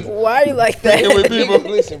 Why are you like that? With people. niggas,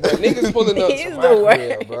 listen, bro, niggas pulling up He's to the my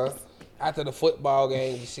crib, worst. bro. After the football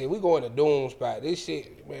game and shit, we going to Doom spot. This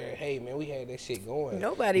shit, man, hey, man, we had that shit going.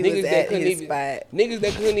 Nobody was that at couldn't his even, spot. Niggas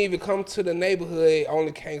that couldn't even come to the neighborhood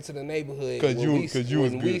only came to the neighborhood 'Cause when you- we, 'cause you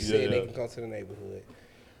was when we good, said yeah. they can come to the neighborhood.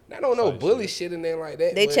 Now, I don't know Type bully shit in there like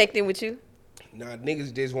that. They but checked in with you? Nah,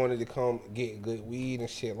 niggas just wanted to come get good weed and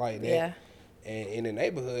shit like that. Yeah. And in the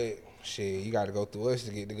neighborhood, shit, you got to go through us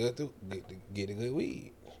to get the good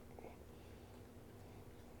weed.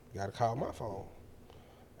 You got to call my phone.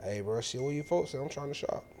 Hey, bro, shit, where you folks at? I'm trying to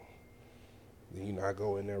shop. Then, you know, I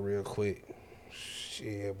go in there real quick.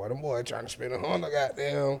 Shit, boy, them boy trying to spend $100,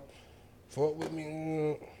 goddamn. Fuck with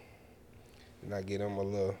me. And I get them a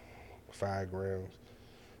little 5 grams.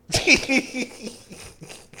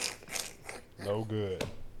 No good.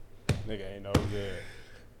 Nigga ain't no good.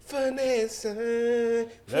 Finesse.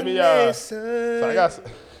 Let me, So I got,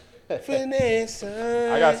 Finesse.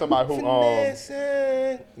 I got somebody who, you know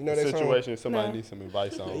that situation somebody No. needs some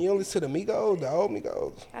advice song? on. You don't listen to the Migos, the old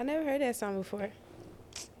Migos. I never heard that song before.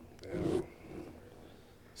 Damn.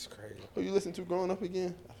 It's crazy. Who you listen to growing up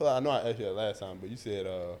again? I feel like I know I asked you that last time, but you said,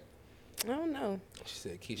 I don't know. She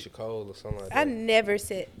said Keisha Cole or something like I that. never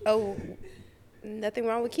said, oh, nothing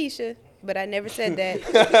wrong with Keisha, but I never said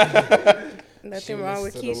that. Nothing wrong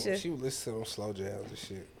with Keisha. She would listen to them slow jams and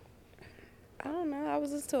shit. I don't know. I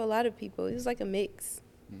was listening to a lot of people. It was like a mix.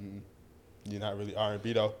 you're not really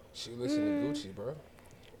R&B though. She listen to Gucci, bro.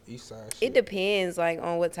 East side shit. It depends, like,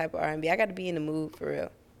 on what type of R&B. I got to be in the mood for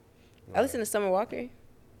real. I listen to Summer Walker, Well,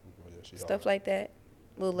 yeah, she stuff hard. like that.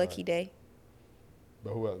 Little Lucky Day.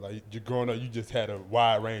 But who else? Like you growing up, you just had a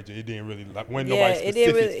wide range. It didn't really like when Yeah, nobody it specific.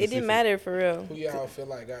 didn't really, it specific. didn't matter for real. Who y'all feel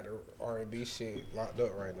like got the R&B shit locked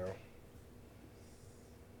up right now?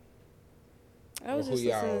 I was Or just who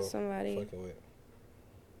listening y'all to somebody. fucking with?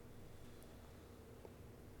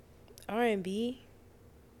 R&B.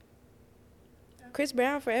 Chris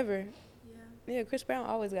Brown forever. Yeah, Chris Brown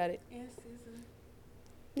always got it. And SZA.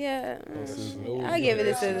 Yeah, Snooze, I you give it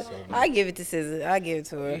hear to that SZA. shit so I give it to SZA. I give it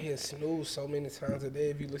to You her. hear snooze so many times a day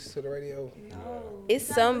if you listen to the radio. No. It's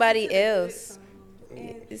You gotta somebody listen to the good else. songs.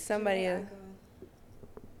 And It's somebody Jhené else. Aiko.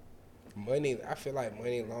 Money, I feel like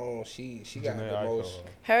Money Long, she got Jhené the Aiko. most.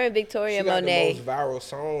 Her and She Victoria got the Monet. most viral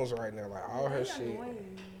songs right now. Like all her They shit,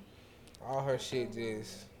 annoying.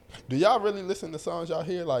 just Do y'all really listen to songs y'all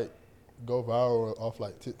hear like go viral off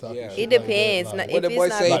like TikTok? Yeah. And It shit depends. Like, that? what If the boy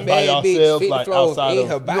it's not say, Like by bad bitch, yourselves, 50 like flows outside ain't of, you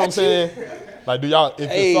know what I'm hibachi. saying? Like, do y'all, if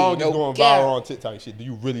Hey, the song no is going cap. viral on TikTok and shit, do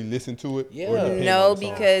you really listen to it? Yeah. Or it depends No, on the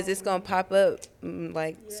song? because it's gonna pop up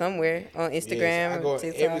like somewhere on Yes, Instagram, I go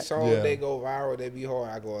TikTok. every song Yeah. they go viral, they be hard.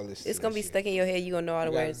 I go and listen. It's to gonna that be shit. stuck in your head. You gonna know all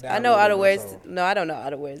the You gotta words. I know all download the it words. myself. No, I don't know all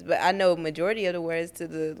the words, but I know majority of the words to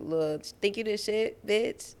the little "think you this shit,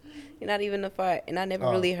 bitch." You're not even a fart, and I never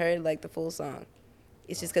Oh. really heard like the full song.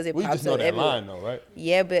 It's just because it We pops just know up that everywhere. line though, right?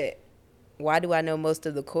 Yeah, but why do I know most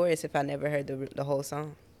of the chorus if I never heard the whole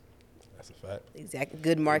song? That's a fact. Exactly.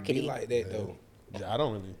 Good It be marketing. like that though. Yeah, I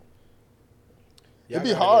don't really. Y'all It be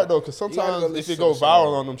gotta hard go- though, because you gotta sometimes go if listen it to go the viral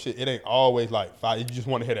song. on them shit, it ain't always like fire. You just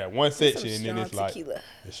want to hear that one Some section and then it's strong like tequila.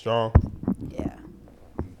 it's strong. Yeah.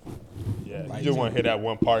 Yeah, Like you just want to hear that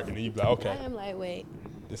one part and then you be like, I okay, am lightweight.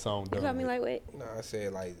 this song You done. got me with. lightweight. Nah, I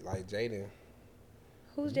said like Jaden,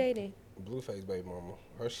 Who's Jaden? Blueface baby mama.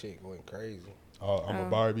 Her shit going crazy. Oh, I'm a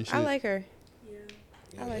Barbie shit. I like her. Yeah.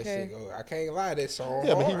 Yeah, I like that her. shit go. I can't lie, that song.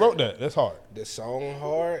 Yeah, but he hard. wrote that. That's hard. The song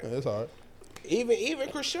hard. Yeah, that's hard. Even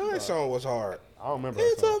Krishan's song was hard. I don't remember that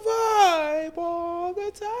It's a song. vibe all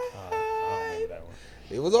the time. I don't remember that one.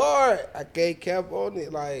 It was hard. I can't cap on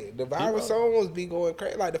it. Like the viral wrote- songs be going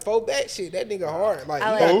crazy. Like the folk back shit, that nigga hard. Like I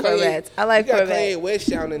you like got Kanye- Corvettes. I like you got Corvettes. Kanye West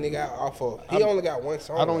shouting the nigga out off of. He only got one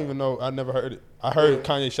song. I don't out. even know. I never heard it. I heard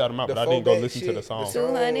Kanye shout him out, The but I didn't go fallback listen to the shit, song. the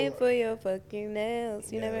 200 for your fucking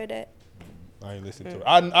nails. You Yeah. never heard that? I ain't listen to it.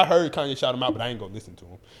 I heard Kanye shout him out, but I ain't gonna listen to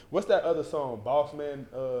him. What's that other song? Boss Man.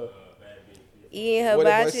 Eating her What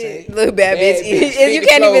that boy body. say? Little bad Bad bitch. bitch, And you feet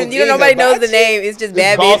can't closed, even, you eat nobody knows the hibachi. name. It's just This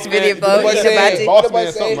bad Boss bitch Man- video the for What boy the eating boy said- say? hibachi. Boss What the boy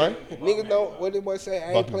Man say? something, Niggas know what the boy say. I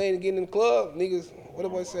ain't Boss Man. playing to get in the club. Niggas, what the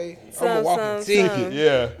boy say? I'm a Some, walking ticket.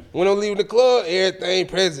 Yeah. When I'm leaving the club, everything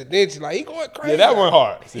presidential. Like he going crazy. Yeah, that one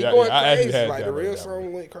hard. See, He I going actually crazy. had Like the downloaded real that song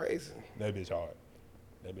one. went crazy. That bitch hard.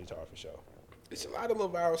 That bitch hard for sure. It's a lot of little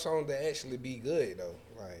viral songs that actually be good though.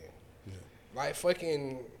 Like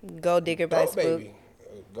fucking Gold Digger by Throat Spook. Baby,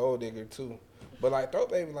 Gold Digger too. But like Throat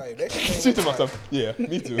Baby, like that shit. She ain't to like, myself. Yeah,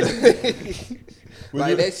 me too.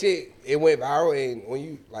 like that shit, it went viral, and when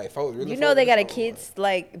you like folks really. You know fuck they with got a the song, kids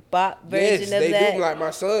like bop like, version yes, of they that. do. Like my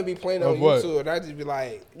son be playing on Of what? YouTube, and I just be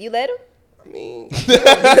like, You let him? I mean,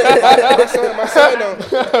 my son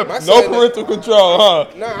don't. My son No don't- parental control, huh?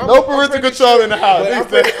 Nah, No parental pretty control sure- in the house.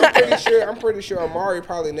 But They I'm pretty sure Amari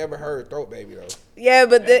probably never heard Throat Baby though. Yeah,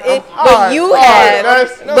 but Alright, you alright, have,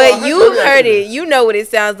 that's- No, but I you heard heard it. You know what it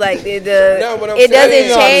sounds like. It No, but I'm it saying,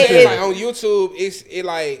 doesn't I'm change. saying, It- like on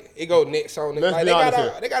YouTube, it go next on it. Let's Like be honest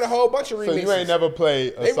here. they got a whole bunch of remixes. So you ain't never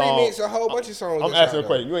played a They song. remix a whole bunch of songs. I'm that's asking a out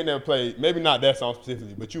question. You ain't never played, maybe not that song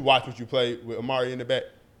specifically, but you watch what you play with Amari in the back,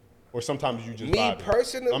 or sometimes you just Me vibing?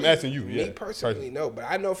 personally, I'm asking you. Yeah, Me personally, no, but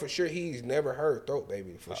I know for sure he's never heard Throat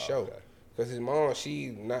Baby for sure. okay. Cause his mom, she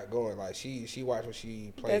not going like she watch what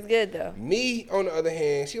she play. That's good though. Me on the other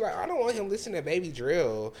hand, she like I don't want him listening to Baby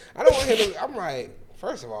Drill. I don't want him to. I'm like,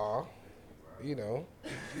 first of all, you know,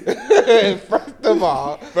 first of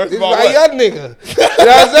all, this is all, my what? young nigga. You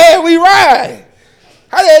know what I'm saying? We ride.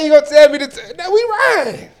 How the hell you gonna tell me that we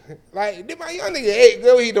ride? Like, this my young nigga. Hey,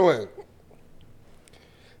 girl, what he doing?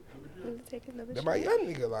 Take another That my young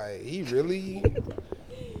nigga, like, he really,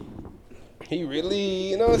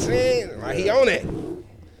 you know what I'm saying? Like, he on it.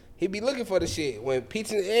 He be looking for the shit. When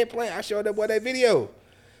Peach and the Eggplant, I showed that boy that video.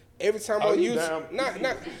 Every time Oh, on you YouTube,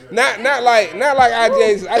 damn- not like I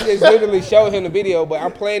just literally showed him the video, but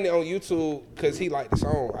I'm playing it on YouTube because he liked the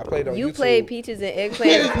song. I played it on You YouTube. played Peaches and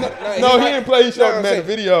Eggplant. No, he didn't play. He showed I'm him at the saying,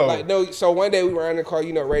 video. Like no, so one day we were in the car,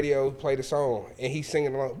 radio, played the song, and he's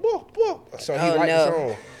singing along. Whoa, whoa. So he Oh, liked the no.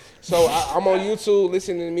 song. So I'm on YouTube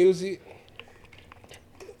listening to music.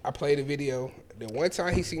 I play the video. The one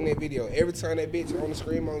time he seen that video, every time that bitch on the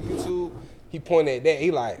screen on YouTube, he pointed at that.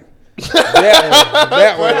 He like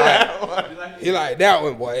that one. Like, he like that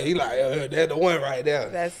one, boy. He like that's the one right there.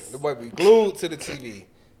 That's- The boy be glued to the TV.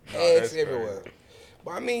 Ads that's everywhere.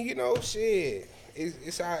 But I mean, you know, shit.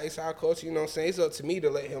 It's our culture, you know what I'm saying? It's up to me to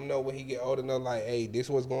let him know when he get old enough, like, hey, this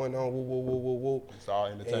what's going on, woo, woo, woo, woo, woo. It's all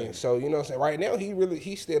And entertainment. so, you know what I'm saying? Right now,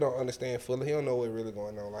 he still don't understand fully. He don't know what's really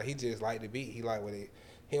going on. Like, he just like the beat. He like what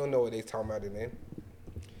he don't know what they talking about in there.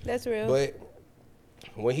 That's real. But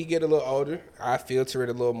when he get a little older, I filter it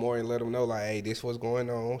a little more and let him know, like, hey, this what's going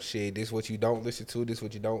on. Shit, this what you don't listen to. This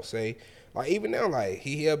what you don't say. Like, even now, like,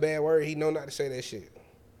 he hear a bad word, he know not to say that shit.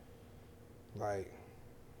 Like,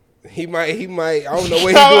 he might. I don't know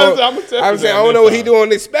what he doing. I'm saying I don't know what he doing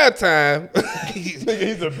in his spare time. He's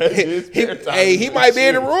a baby. Hey, he might be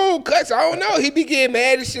in the room. Cuts. I don't know. He be getting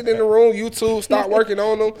mad and shit in the room. YouTube start working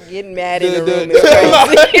on him. Getting mad in the room.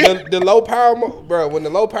 Is crazy. The low power mode, bro. When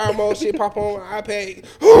the low power mode shit pop on my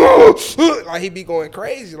iPad, like he be going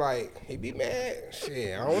crazy. Like he be mad.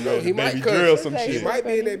 Shit, I don't know. He might cuss. He might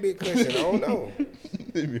be in that big cussing. I don't know.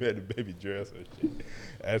 He be had the baby drill some shit.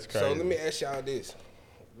 That's crazy. So let me ask y'all this: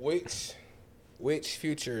 which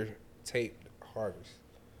future tape hardest?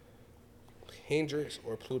 Hendrix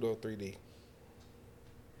or Pluto 3D?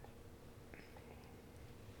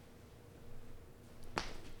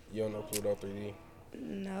 You don't know Pluto 3D?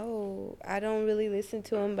 No, I don't really listen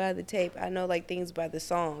to him by the tape. I know like things by the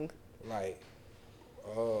song. Like,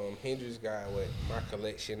 Hendrix got what my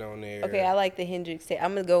collection on there. Okay, I like the Hendrix tape.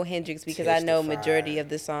 I'm gonna go Hendrix because I know majority of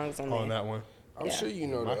the songs on there. On that one. I'm Yeah. sure you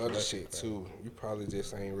know My the other collection, shit too. You probably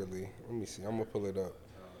just ain't really. Let me see. I'm gonna pull it up.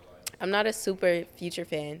 I'm not a super Future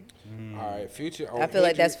fan. All right, Future. On I feel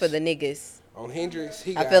like that's for Hendrix- the niggas. On Hendrix,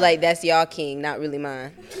 he I got. feel like that's y'all king, not really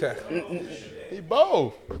mine. He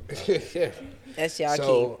both. That's y'all king.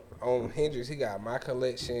 So on Hendrix, he got my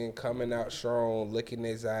collection, coming out strong, looking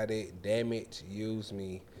exotic, damage, use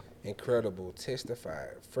me, incredible, testify,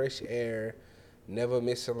 fresh air, never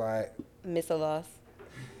miss a lot. Miss a loss.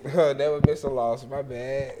 Never miss a loss. My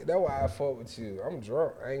bad. That's why I fought with you. I'm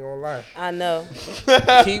drunk. I ain't gonna lie. I know.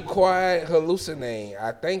 Keep quiet. Hallucinate.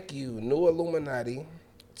 I thank you. New Illuminati.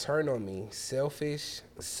 Turn on me. Selfish.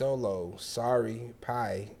 Solo. Sorry.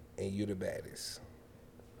 Pie. And you the baddest.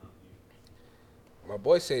 My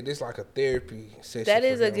boy said this like a therapy session. That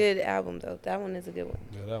is for a him. good album though. That one is a good one.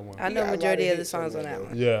 Yeah, that one. I He know got a lot majority of of the hits on songs on there, that though.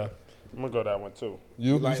 one. Yeah. I'm gonna go that one too.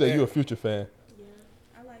 You like said that? you a Future fan. Yeah,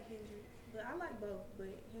 I like Hendrix, but I like both. But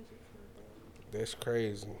Hendrix not that. That's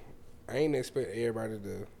crazy. I ain't expect everybody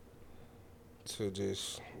to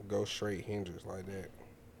just go straight Hendrix like that.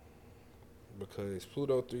 Because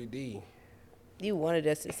Pluto 3D. You wanted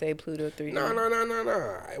us to say Pluto 3D.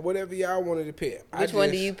 No. Whatever y'all wanted to pick. Which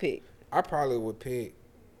one do you pick? I probably would pick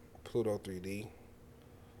Pluto 3D.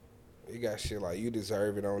 You got shit like You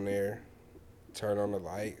Deserve It on there. Turn on the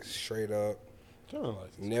lights, straight up. Turn on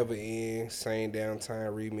lights. Never End, Same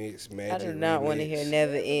Downtime Remix, Magic I do not want to hear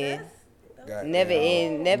Never End. Goddamn. Never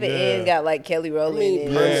End. Never Yeah. End got like Kelly Rowland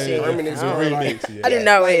in Yeah, it. Shit. Permanent it's a Zone, remix. like- Yeah. I do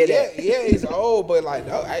not want to hear Like, that. yeah, he's old, but like,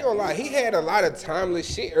 no, I ain't gonna lie, he had a lot of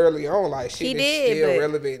timeless shit early on, like shit He that's did, still but-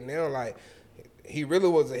 relevant now. Like, he really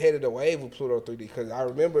was ahead of the wave with Pluto 3D. Because I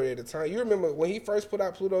remember at the time, you remember when he first put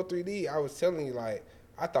out Pluto 3D, I was telling you like,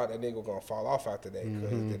 I thought that nigga was gonna fall off after that because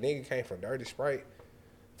the nigga came from Dirty Sprite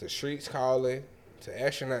to Streets Calling to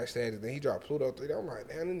Astronaut Status. Then he dropped Pluto 3D. I'm like,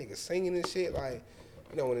 damn, the nigga singing and shit. Like,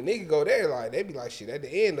 you know, when a nigga go there, like, they be like, shit, at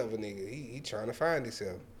the end of a nigga, he trying to find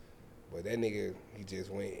himself. But that nigga, he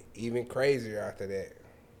just went even crazier after that.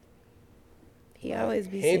 He always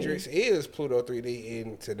be Hendrix singing. is Pluto 3D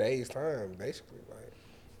in today's time, basically. Like,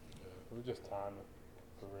 It was just timing,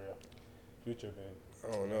 for real. Future man. I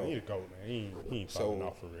don't know. He a goat, man. He ain't So- falling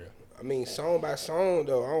off for real. I mean, song by song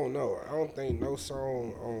though, I don't know. I don't think no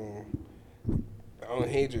song on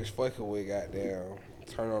Hendrix fucking with goddamn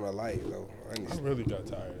Turn on the Light though. I Honestly. really got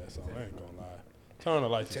tired of that song. I ain't gonna lie. Turn on the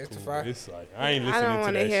lights is cool. Testify? It's like I ain't I listening don't to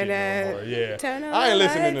wanna that hear shit that. no more. Yeah. Turn on I ain't the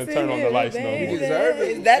listening to lights Turn on the and Lights no baby. more. You deserve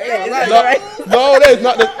it. Is that Hey, is like- that right? No, that's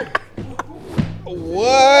not the.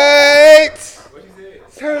 What?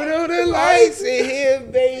 Turn on the lights in here,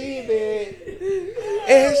 baby.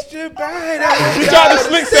 Extra bright. She tried to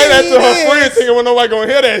slick say that to her friend, thinking when nobody gonna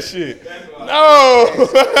hear that shit. No.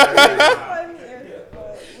 What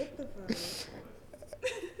the fuck?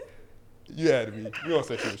 You had to be. You don't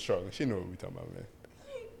say she was trolling. She knew what we talking about, man.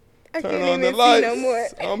 I Turn can't on the even lights. see no more.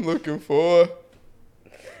 I'm looking for.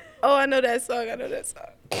 Oh, I know that song. I know that song.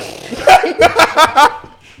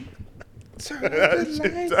 Turn on the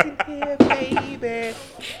lights in here, baby.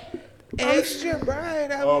 Extra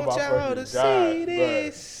bright. I Oh, want my y'all fucking to see God, bruh.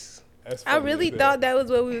 this. That's I funny really as hell. thought that was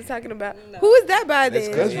what we was talking about. Who is that by That's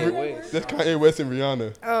then? Kanye West. That's Kanye West and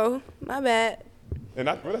Rihanna. Oh, my bad. And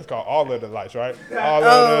that's what that's called. All of the lights, right? All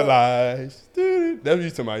of the lights. That's what you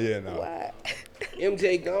to my ear now. What?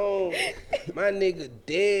 MJ gone. My nigga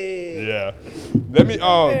dead. Yeah. Let me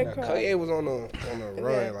Kanye was on a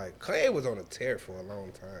run. Like Kanye was on a tear for a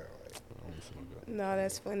long time. Like, No,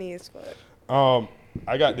 that's funny as fuck.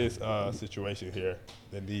 I got this situation here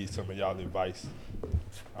that needs some of y'all advice.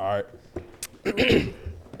 All right.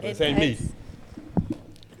 This ain't me.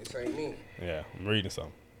 Same me. Yeah, I'm reading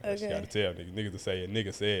something. I just Okay. gotta tell niggas to say a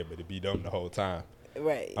nigga said, but it be dumb the whole time.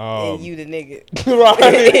 Right. And you the nigga.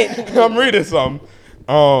 Right. I'm reading something.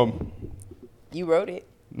 You wrote it.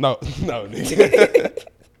 No, nigga.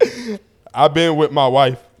 I've been with my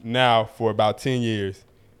wife now for about 10 years,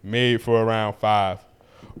 married for around 5.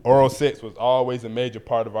 Oral sex was always a major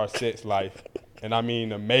part of our sex life, and I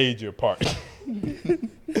mean a major part.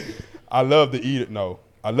 I love to eat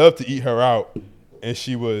her out, and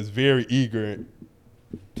she was very eager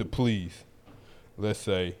to please. Let's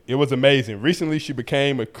say it was amazing. Recently, she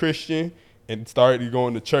became a Christian and started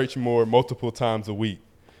going to church multiple times a week.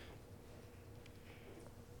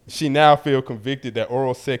 She now feels convicted that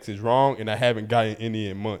oral sex is wrong, and I haven't gotten any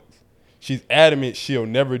in months. She's adamant she'll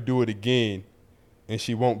never do it again, and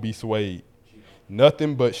she won't be swayed.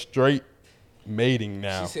 Nothing but straight mating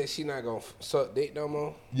now. She said she not gonna suck dick no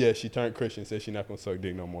more. Yeah, she turned Christian, said she's not gonna suck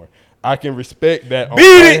dick no more. I can respect that on one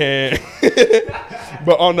hand.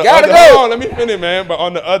 But on the other hand, hold on, let me finish, man. But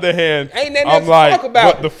on the other hand, Ain't nothing I'm to like, talk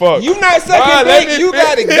about. what the fuck? You not sucking Let dick, me you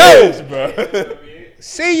gotta finish, go. bro.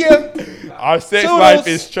 See ya. Our sex Toodles. life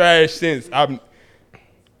is trash since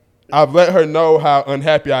I've let her know how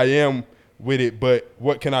unhappy I am with it, but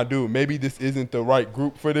what can I do? Maybe this isn't the right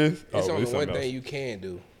group for this. It's only something one else. thing you can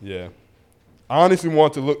do. Yeah. I honestly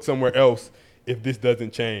want to look somewhere else if this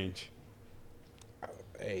doesn't change.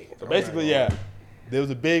 Hey, So basically, yeah, there was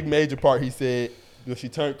a big major part. He said she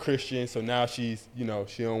turned Christian, so now she's,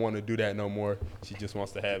 she don't want to do that no more. She just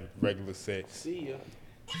wants to have regular sex. See ya.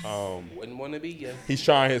 Wouldn't want to be ya. He's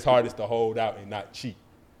trying his hardest to hold out and not cheat.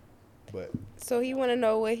 But So he want to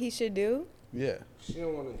know what he should do yeah, She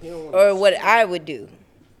don't want to. or what I would do.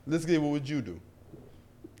 let's get. What would you do?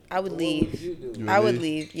 I would leave. You do. You I would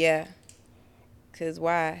leave. Yeah. Cause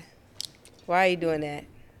why? Why are you doing that?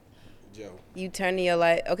 Joe. You turning your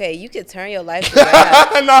life. Okay, you could turn your life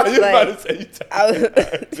around. No, you Like, about to say you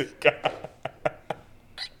I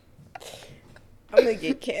I'm gonna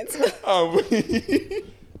get canceled.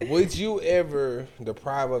 Would you ever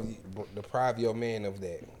deprive your man of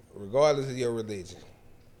that, regardless of your religion?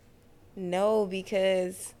 No,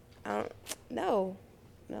 because no.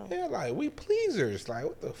 Yeah, like we pleasers. Like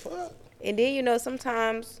what the fuck? And then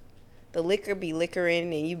sometimes the liquor be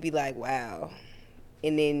liquoring, and you be like, wow,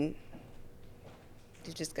 and then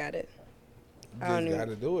you just gotta. You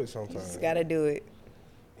gotta do it sometimes. Just gotta do it,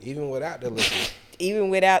 Even without the liquor. even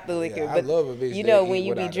without the liquor. Yeah, I but love a bitch you that know eat when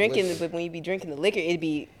you be without the drinking, liquor. but when you be drinking the liquor, it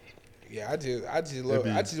be Yeah, I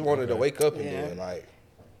just wanted to wake up and do it. Like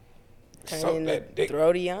suck turning the that dick.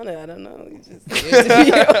 throaty on it. I don't know. You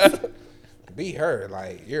just Be her.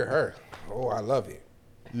 Like you're her. Oh, I love it.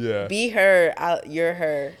 Yeah. be her. You're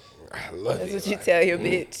her. I love That's it. what you Like, tell your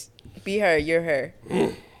bitch. Be her. You're her.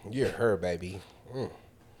 You're her, baby.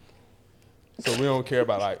 So we don't care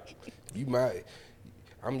about like. You might.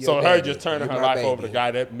 I'm your So her daddy. just turning You her my life over to baby.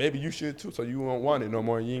 guy that maybe you should too. So you won't want it no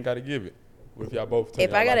more. And you ain't got to give it. What if y'all both? turn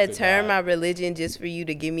If your I gotta life to turn God? my religion just for you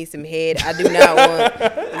to give me some head, I do not want.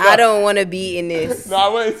 I don't want to be in this. No, I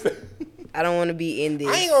wouldn't say. I don't want to be in this.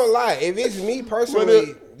 I ain't gonna lie. If it's me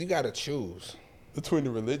personally, you gotta choose. Between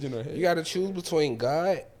the religion or head. You gotta choose between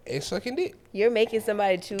God and sucking dick. You're making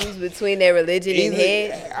somebody choose between their religion and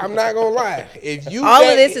head. I'm not gonna lie. If you All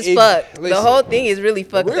of this is fucked. The listen, whole thing is really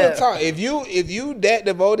fucked real up. talk. If you that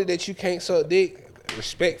devoted that you can't suck dick,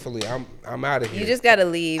 respectfully, I'm out of here. You just gotta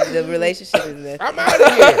leave. The relationship is nothing. I'm out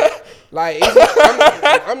of here. Like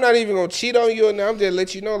I'm not even gonna cheat on you, and I'm just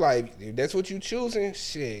let you know. Like if that's what you choosing,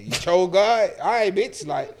 shit. You chose God, all right, bitch.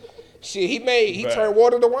 Like shit, he turned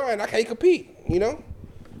water to wine. I can't compete. You know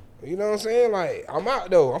what I'm saying? Like I'm out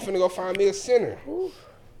though. I'm finna go find me a sinner. What?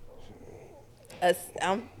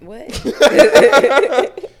 I'm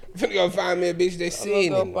finna go find me a bitch that's I'm gonna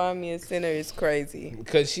go sinning. find me a sinner. It's crazy.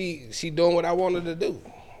 Because she doing what I wanted to do.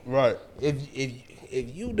 Right.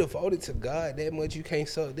 If you devoted to God that much, you can't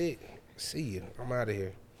suck dick. See you. I'm out of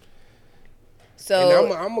here. So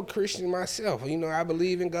And I'm a Christian myself. You know, I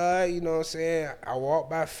believe in God. You know what I'm saying? I walk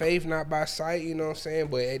by faith, not by sight. You know what I'm saying?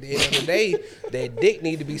 But at the end of the day, that dick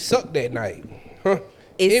need to be sucked that night. Huh?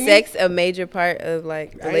 is Hear me? sex a major part of like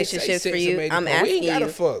I ain't say relationships sex for a you? major I'm part. asking We ain't gotta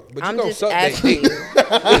you. fuck, but I'm you gonna just suck that asking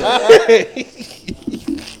dick.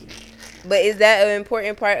 But is that an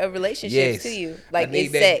important part of relationships Yes. to you? Like I need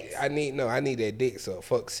is that, sex? I need that dick. So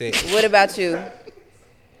fuck sex. What about you?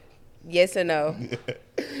 Yes or no?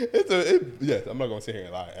 Yes, I'm not gonna sit here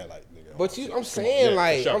and lie. Act like nigga. But I'm saying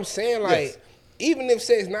yeah, for sure. Yes. even if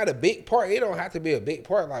sex not a big part, it don't have to be a big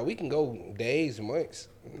part. Like we can go days, months,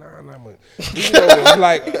 Nah, not much. You know, it's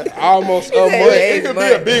like almost a month. It could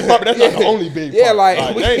be a big part, but that's not the only big part. Yeah, like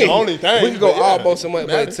that ain't the only thing. we can go but yeah, almost a month,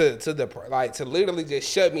 but imagine. to literally just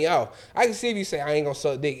shut me off. I can see if you say I ain't gonna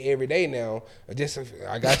suck dick every day now. Or just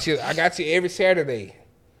I got you every Saturday.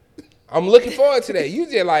 I'm looking forward to that. You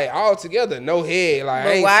just like all together, no head. Like,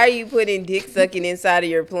 But why are you putting dick sucking inside of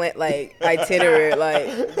your itinerary?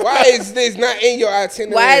 Like, why is this not in your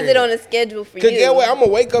itinerary? why is it on a schedule for you? Cause get what? I'm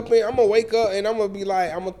gonna wake up and I'm gonna be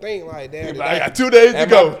like, I'm gonna think like, damn. I got 2 days to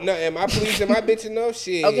go. Am I pleasing my bitch enough?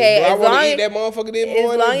 Shit. Okay, Do I as want long to eat as- that motherfucker this as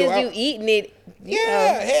morning? long Do as I- you eating it, you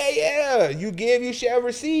Yeah, know. hell yeah. You give, you shall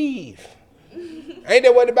receive. Ain't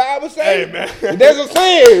that what the Bible say? Hey, man. That's what I'm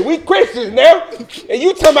saying. We Christians now. And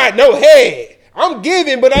you talking about no head. I'm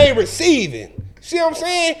giving, but I ain't receiving. See what I'm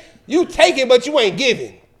saying? You taking, but you ain't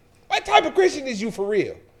giving. What type of Christian is you for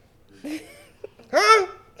real? Huh?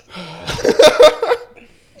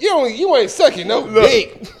 you ain't sucking no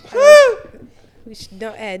dick. Huh?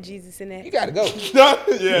 Don't add Jesus in that. You gotta go.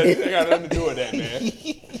 Yeah, I got nothing to do with that,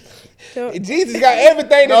 man. Jesus got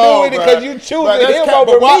everything to No, do with it bruh. because you But choosing that's him cap-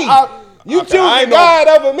 over but why me. You okay, I choosing ain't no- God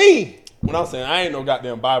over me. When I'm saying I ain't no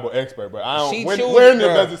goddamn Bible expert, but I She don't. choose Where it, in there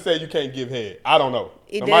bruh. does it say you can't give head? I don't know.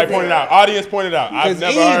 It Somebody doesn't. pointed out. Audience pointed out. I've 'Cause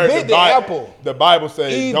never Eve heard bit the the apple. The Bible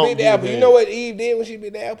says Eve don't bit the give apple. head. You know what Eve did when she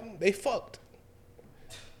bit the apple? They fucked.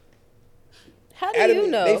 How do Adam- you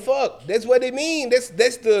know? They fucked. That's what it mean. That's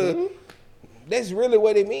really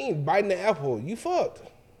what it means. Biting the apple. You fucked.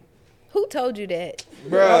 Who told you that?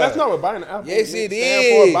 No, that's not what biting the apple. Yes, it stand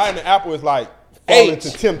is. For. Biting the apple is like falling H.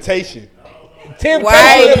 to temptation. Temptation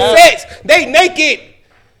Why? of sex. They naked.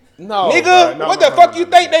 No, Nigga, bruh, no, what no, the no, fuck no, you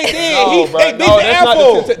no, think no. they did? No, bruh, They bit no, the that's not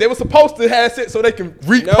apple. the they were supposed to have sex so they can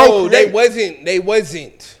recreate. No, they wasn't. They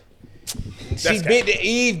wasn't. She That's bit the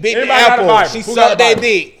Eve bit the Anybody got a apple. Bible? She Who got a sucked that Bible?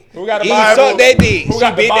 dick. Who got a Eve Bible? sucked that dick. Who She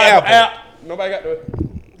got bit the the Bible apple. app? Nobody got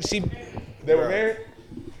the. She They were married.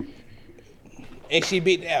 and she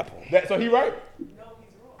bit the apple. So he right?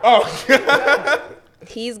 Oh.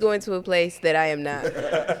 He's going to a place that I am not.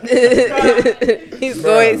 He's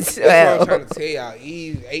going That's to what I'm hell. trying to tell y'all.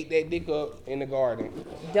 Eve ate that dick up in the garden.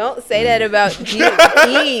 Don't say that about Jesus.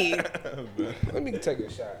 Eve. Let me take a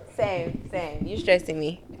shot. Same. You're stressing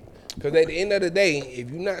me. Because at the end of the day, if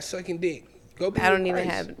you're not sucking dick, go be I don't with even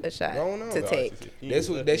Christ. have a shot Go on. to take.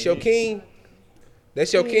 That's your king.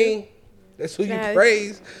 That's your king. That's who you Guys,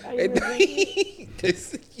 praise. are you really-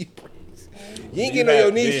 That's who you praise. You ain't getting on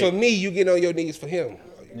your knees for me. You get on your knees for him.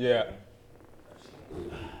 Yeah.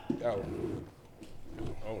 Oh.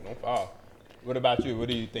 Oh, don't fall. What about you? What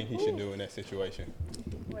do you think he should do in that situation?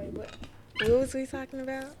 Wait, what was we talking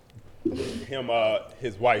about? Him,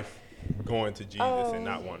 his wife going to Jesus and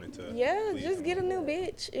not wanting to. Yeah, please just him. get a new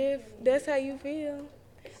bitch if that's how you feel.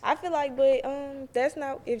 I feel like, but that's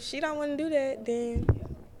not. If she don't want to do that, then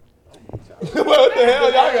What the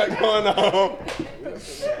hell y'all got going on?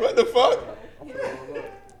 What the fuck?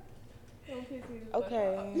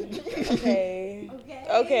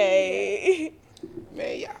 okay.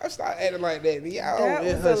 Man, y'all start acting like that. Man. Y'all That over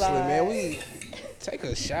there was a hustling, lie. man. We take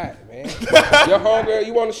a shot, man. Your homegirl,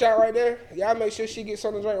 you want a shot right there? Y'all make sure she gets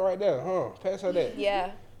something to drink right there, huh? Pass her that.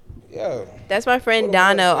 Yeah. Yeah. That's my friend What am I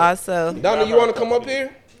Donna gonna also. Donna, you want to come up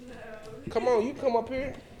here? Come on, you come up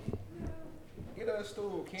here. Get her a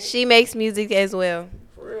stool, King. She makes music as well.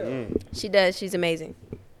 For real. She does. She's amazing.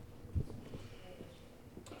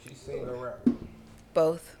 She sing a rap.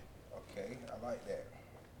 Both. Okay, I like that.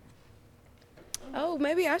 Oh,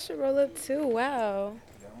 maybe I should roll up too. Wow.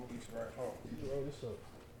 Yeah, I'm gonna be right home. You roll this up.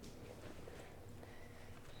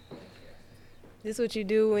 This what you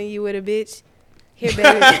do when you with a bitch? Here,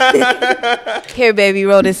 baby. Here, baby,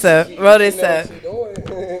 roll this up. Roll this You know up. what she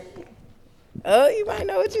doing. Oh, you might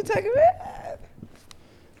know what you're talking about.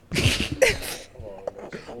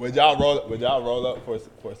 Would y'all roll up for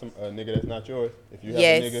some nigga that's not yours? If you have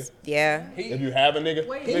a nigga? Yes. Yeah. If you have a nigga? Oh,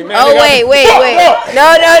 wait. No.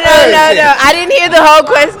 I didn't hear the whole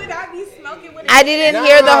question. I didn't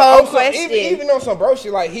hear the whole question. Even on some bro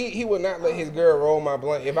shit, like he would not let his girl roll my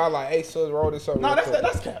blunt. If I like, hey, sis, roll this up. No, real quick.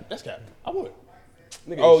 that's cap. That's cap. I would.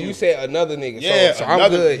 Nigga, Oh, it's you said another nigga. Yeah, so I'm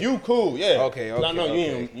another, good. You cool, yeah. Okay, I know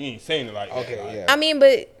okay. you ain't saying it like that. Okay, like, yeah. I mean,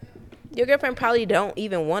 but your girlfriend probably don't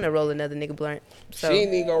even want to roll another nigga blunt. So She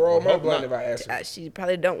ain't even gonna roll my Hope blunt not. if I ask her. she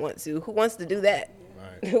probably don't want to. Who wants to do that?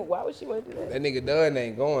 Right. Why would she want to do that? That nigga done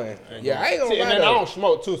ain't going. Ain't Yeah, going. I ain't gonna See, and lie then I though. don't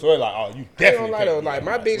smoke too, so it's like, oh, you I ain't definitely gonna lie can't though. do Like that.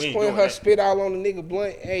 my we bitch ain't putting doing her that. spit all on the nigga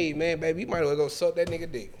blunt. Hey man, baby, you might as well go suck that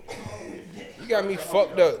nigga dick. You got me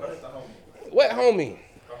fucked up. What homie?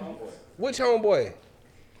 Which homeboy?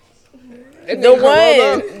 That nigga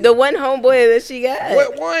can roll up. The one homeboy that she got.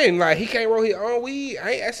 What one? Like, he can't roll his own weed?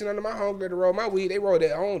 I ain't asking none of my homegirl to roll my weed. They roll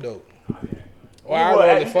their own dope. Or I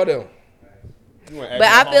roll it for them. But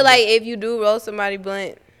I feel like if you do roll somebody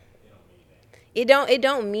blunt, it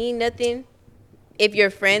don't mean nothing if you're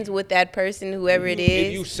friends with that person, whoever it is.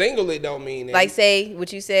 If you single, it don't mean that. Like, say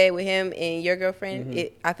what you said with him and your girlfriend,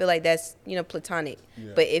 I feel like that's, platonic.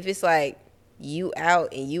 Yeah. But if it's like you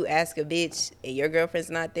out and you ask a bitch and your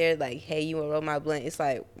girlfriend's not there, like, hey, you want to roll my blunt? It's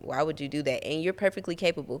like, why would you do that? And you're perfectly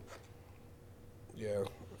capable. Yeah.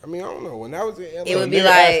 I mean, I don't know. When I was in LA, it would be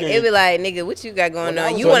like, nigga, what you got going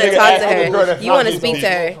on? You want to talk to her? You want to speak to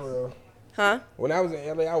her? Huh? When I was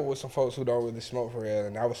in LA, I was with some folks who don't really smoke for real,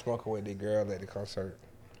 and I was smoking with the girl at the concert.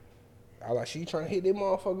 I was like, she trying to hit that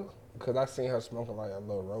motherfucker? Because I seen her smoking like a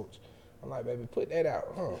little roach. I'm like, baby, put that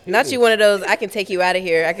out. Not you one of those, I can take you out of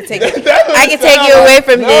here. I can take you away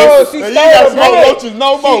from this. No, she stole smoke roaches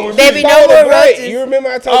no more. Baby, no more roaches. You remember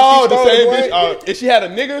I told you she stole the same bitch. If she had a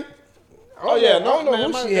nigga? Oh yeah, I don't know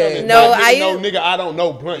who she had. No, nigga, I don't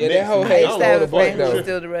know blunt. Yeah, that whole head stole the blunt though.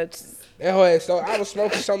 Still the roaches. That whole head stole. I was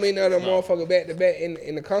smoking so many other motherfuckers back to back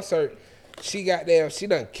in the concert. She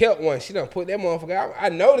done kept one. She done put that motherfucker out. I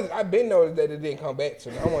been noticed that it didn't come back to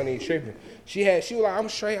me. I wasn't even tripping. She was like, I'm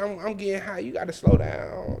straight. I'm getting high. You gotta slow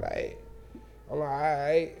down. I'm like, all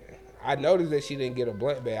right. I noticed that she didn't get a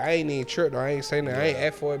blunt back. I ain't even tripped. I ain't saying that. I ain't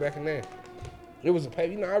asked for it back in there. It was a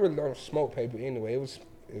paper. I really don't smoke paper anyway. It was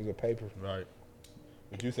a paper. Right.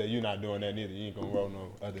 But you said you're not doing that neither. You ain't gonna roll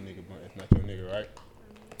no other nigga blunt. It's not your nigga, right?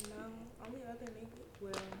 No, only other nigga.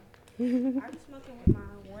 Well, I'm smoking with my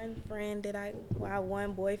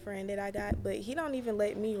one boyfriend that I got, but he don't even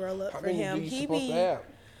let me roll up for him. He be.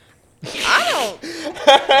 I don't.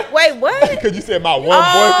 Wait, what? Because you said my one boyfriend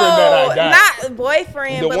that I got. Not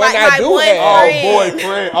boyfriend, the but one like my one friend. Oh,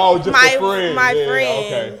 boyfriend. Oh, just my a friend. My yeah, friend.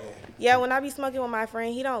 Okay. Yeah, when I be smoking with my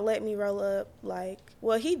friend, he don't let me roll up. Like,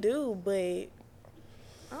 well, he do, but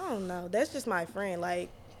I don't know. That's just my friend. Like,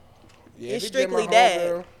 yeah, it's strictly that.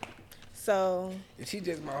 Girl. So. If she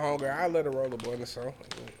just my homegirl, I let her roll a blunt or so.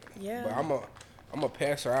 Yeah. But I'm a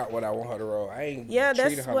pass her out what I want her to roll. I ain't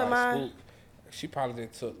treating her what like Spook. She probably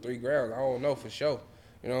just took 3 grams. I don't know for sure.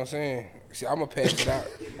 You know what I'm saying? See, I'm gonna pass it out.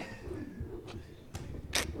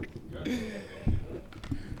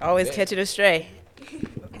 Always catching a stray.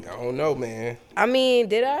 I don't know, man. I mean,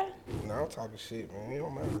 did I? No, I'm talking shit, man. It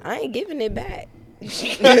don't matter. I ain't giving it back.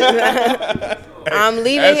 I'm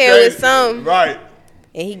leaving here with some. Right.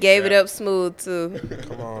 And he gave it up smooth, too.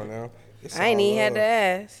 Come on now. I ain't even had to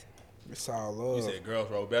ask. It's all love. You said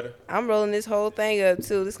girls roll better? I'm rolling this whole thing up,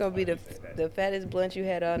 too. This going to be the fattest blunt you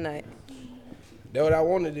had all night. That's what I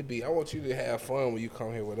wanted to be. I want you to have fun when you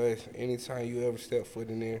come here with us. Anytime you ever step foot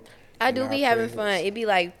in there. I do be having fun. It be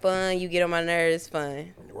like fun. You get on my nerves,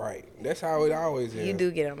 fun. Right. That's how it always is. You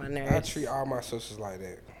do get on my nerves. I treat all my sisters like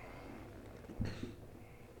that.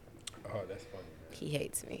 Oh, that's funny, man. He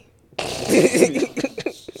hates me.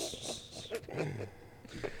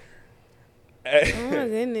 Oh, my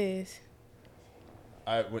goodness.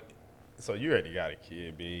 So you already got a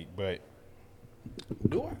kid, Big, but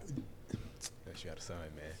do I? Yes, you got a son,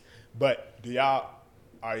 man. But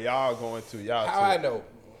are y'all going to y'all? How I know?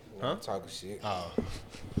 Huh? Talking shit. Oh,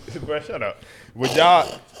 bro, shut up. When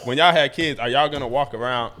y'all had kids, are y'all gonna walk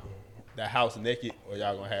around the house naked, or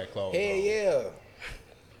y'all gonna have clothes? Hell yeah.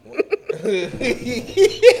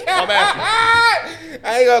 I'm asking.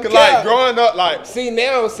 I ain't gonna Cause like growing up, like see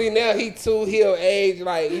now he too he'll age,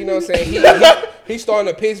 like, you know what I'm saying, he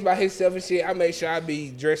starting to piss by himself and shit. I make sure I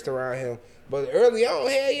be dressed around him. But early on,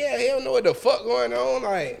 hell yeah, he don't know what the fuck going on.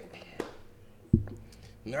 Like,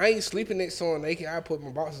 I ain't sleeping next to him naked. I put my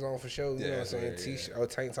boxers on for sure. You know what I'm saying? T-shirt or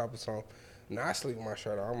tank top or something. Now I sleep with my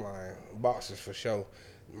shirt on. I'm lying. Boxers for sure.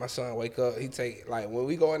 My son wake up. He take, like, when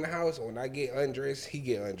we go in the house, when I get undressed, he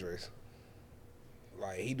get undressed.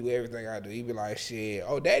 Like, he do everything I do. He be like, shit.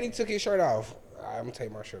 Oh, Daddy took his shirt off. I'm gonna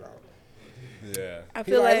take my shirt off. Yeah. I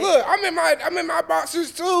feel like, look, I'm in my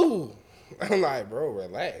boxers too. I'm like, bro,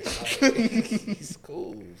 relax. Like, it's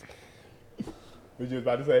cool. What you was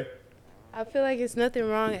about to say? I feel like it's nothing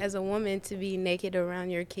wrong as a woman to be naked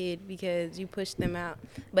around your kid because you push them out.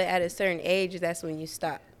 But at a certain age, that's when you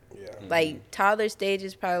stop. Yeah. Like, toddler stage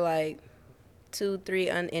is probably like 2, 3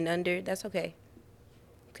 and under. That's okay.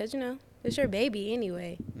 Because, it's your baby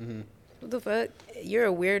anyway. Mm-hmm. What the fuck? You're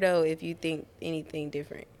a weirdo if you think anything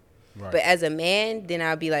different. Right. But as a man, then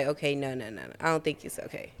I'll be like, okay, no. I don't think it's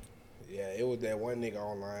okay. Yeah, it was that one nigga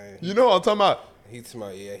online. You know what I'm talking about? He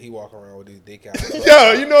smart, yeah. He walking around with his dick out.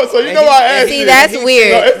 Yeah, you know. So you know why I asked See, you. that's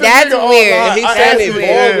weird. That's weird. He's That's saying it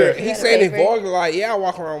weird. vulgar. He's saying it vulgar. Like, yeah, I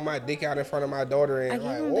walk around with my dick out in front of my daughter, and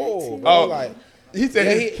like, whoa, bro. Like, he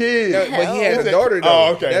said his kid. No, but he had a daughter though.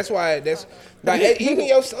 Oh, okay. That's why. That's like even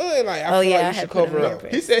your son. Like, I feel like you should cover up.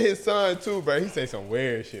 He said his son too, bro. He said some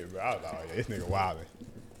weird shit, bro. I was like, oh, yeah, this nigga wildin'.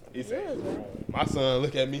 He said, my son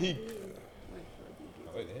look at me. He.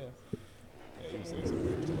 What the hell? Yeah, he was saying some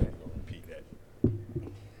weird shit. I ain't gonna repeat that.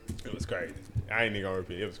 It was crazy. I ain't even gonna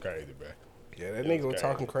repeat it. It was crazy, bro. Yeah, that nigga was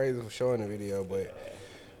talking crazy for showing the video, but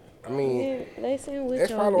I mean, that's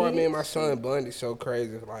probably why me and my son bonded so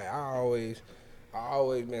crazy. Like I always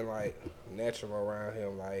been like natural around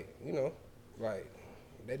him. Like like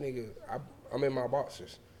that nigga. I'm in my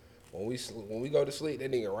boxers. When we go to sleep,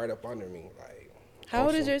 that nigga right up under me. Like, how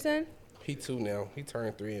old is your son? He 2 now. He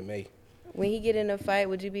turned 3 in May. When he get in a fight,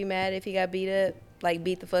 would you be mad if he got beat up? Like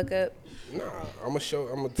beat the fuck up? Nah, I'm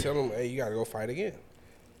gonna tell him, hey, you gotta go fight again.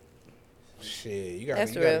 Shit, you gotta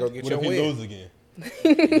go get your win. What if he lose again?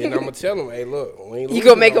 Then I'm gonna tell him, hey, look, we ain't losing. You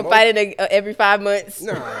gonna make him fight it every 5 months?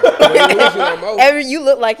 Nah, we ain't losing no more. You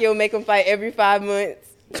look like you'll make him fight every 5 months.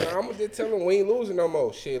 Nah, I'm gonna just tell him we ain't losing no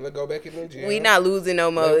more. Shit, let's go back in the gym. We not losing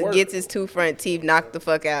no more. Gets his 2 front teeth knocked the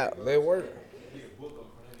fuck out. Let work.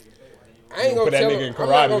 I ain't gonna tell him. I'm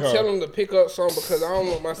not gonna tell him to pick up some because I don't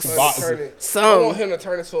want my son to turn it. I don't want him to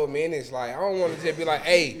turn into a menace. Like I don't want to just be like,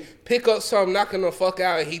 "Hey, pick up something, knocking the fuck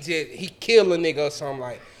out," and he kill a nigga or something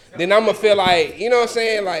like. Then I'm gonna feel like, you know what I'm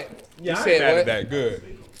saying? Like yeah, you said, what? That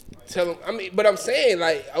good. Tell him. I mean, but I'm saying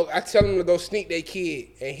like I tell him to go sneak that kid,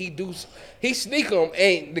 and he sneak him,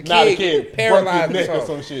 and the kid paralyzed or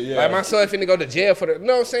some shit. Yeah. Like my son finna go to jail for the. You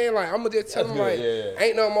know what I'm saying? Like I'm gonna just tell him like,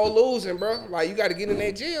 ain't no more losing, bro. Like you got to get in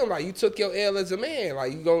that gym. Like you took your L as a man.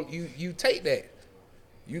 Like you take that.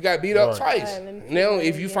 You got beat up twice. Now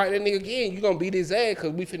if you fight that nigga again, you gonna beat his ass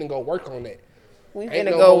because we finna go work on that. We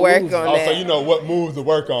finna go work on that. Also, you know what moves to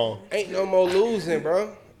work on. Ain't no more losing,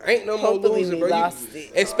 bro. Ain't no more Hopefully losing, we bro. Lost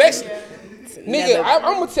it. Especially, nigga, I'm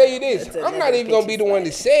gonna tell you this. I'm not even gonna be the one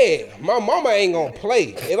that said. My mama ain't gonna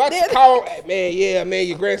play. If I call, man,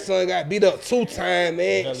 your grandson got beat up 2 times,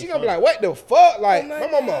 man. She gonna be like, what the fuck? Like, my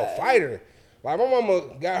mama a fighter. Like, my mama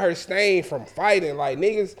got her stain from fighting. Like,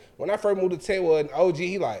 niggas, when I first moved to Taylor, an OG,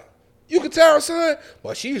 he like, you can tell her, son?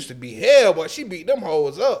 But she used to be hell, but she beat them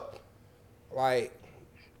hoes up. Like,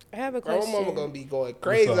 I have a question. My mama gonna be going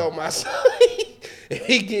crazy on my son. If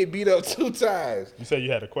he get beat up 2 times. You said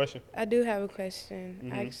you had a question? I do have a question.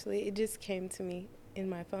 Mm-hmm. Actually, it just came to me in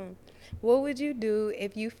my phone. What would you do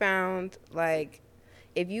if you found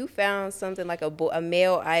something like a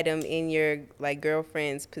male item in your like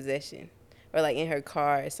girlfriend's possession, or like in her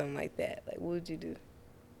car or something like that? Like, what would you do?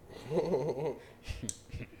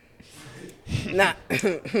 Nah.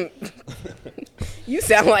 You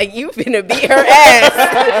sound like you finna beat her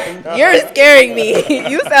ass. You're scaring me.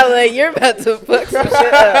 You sound like you're about to fuck some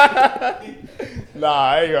shit up. Nah,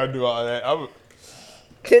 I ain't gonna do all that.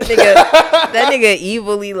 That nigga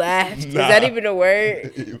evilly laughed. Is that even a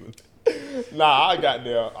word? Nah,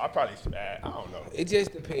 I probably spat. I don't know. It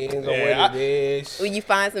just depends on what it is. When you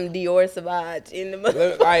find some Dior Sauvage in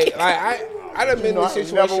the like I done been in this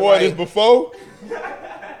situation. Never wore this before.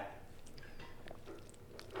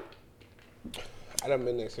 I done been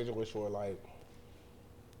in that situation where like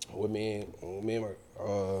when me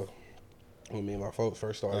and my folks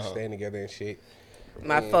first started staying together and shit.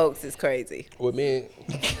 My folks is crazy. With me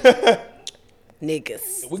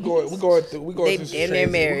niggas. We going through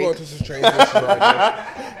some transitions right now.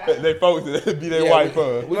 They folks be their white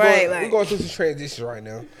fun. We going through some transitions right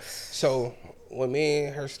now. So when me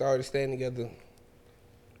and her started staying together,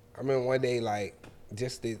 I remember one day like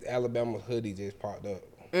just this Alabama hoodie just popped up.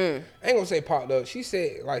 I ain't gonna say popped up. She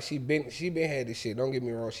said like she been had this shit. Don't get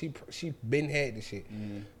me wrong. She been had this shit.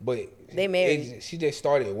 But they married. She just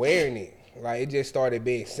started wearing it. Like it just started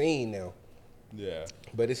being seen now. Yeah.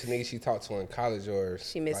 But it's a nigga she talked to in college or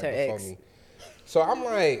she missed like, her ex. Me. So I'm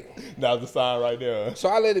like, that was the sign right there. So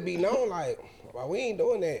I let it be known like, well, we ain't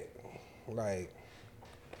doing that. Like,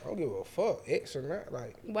 I don't give a fuck, ex or not.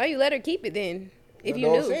 Like, why you let her keep it then? If you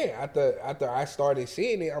know knew. What I'm saying? After I started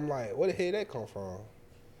seeing it, I'm like, where the hell that come from?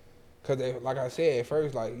 Cause like I said at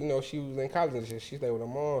first, like she was in college and shit. She stayed with her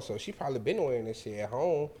mom, so she probably been wearing this shit at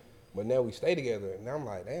home. But now we stay together, and I'm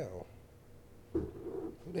like, damn, who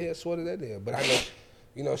the hell sweater that there? But I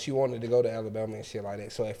know, she wanted to go to Alabama and shit like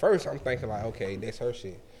that. So at first I'm thinking like, okay, that's her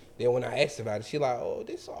shit. Then when I asked about it, she like, oh,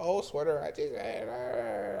 this is an old sweater I just had.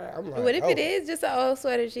 I'm like, what if it is just an old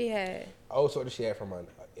sweater she had? Old sweater she had from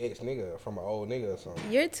ex nigga, from an old nigga or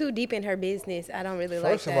something. You're too deep in her business. I don't really like that.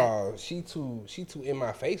 First of all, she too in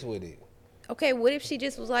my face with it. Okay, what if she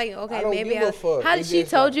just was like, okay, I don't maybe give a fuck. How did It's she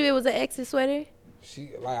just told like- you it was an ex's sweater? She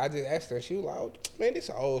like I just asked her. She was like, oh, "Man, this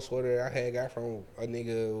an old sweater I had got from a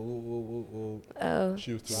nigga." Oh,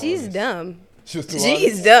 She was too she's honest. dumb. She was too She's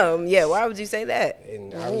honest. dumb. Yeah, why would you say that?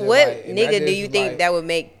 And I was just What like- and I nigga do just you was think like- that would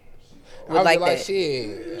make I would was like just that?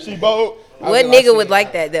 shit. She bold. I What was nigga shit, would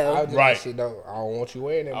like that, though? I was just Right. like, shit, I don't want you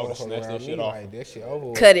wearing that I would've motherfucker snatched around that me. shit off. Like, that shit over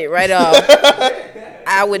with. Cut it right off.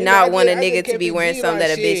 I would You know, not I want a just- I nigga just to kept be it wearing G, something like,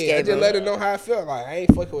 that a bitch shit, I gave just him. let her know how I felt. Like, I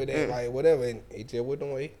ain't fucking with that. Like, whatever. And it just went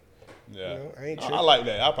away. Yeah. You know, I ain't I tripping. like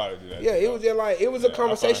that. I probably do that. Yeah, it was just like, it was Yeah, a I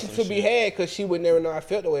conversation find to some be shit. had because she would never know I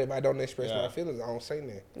felt the way if I don't express Yeah. my feelings. I don't say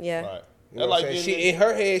nothing. Yeah. Right. You know I what like I'm saying? getting She in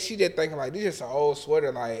her head, she just thinking like, this is an old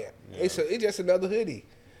sweater. Like, it's just another hoodie.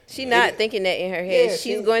 She not thinking that in her head. Yeah, She's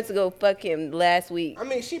she- going to go fuck him last week. I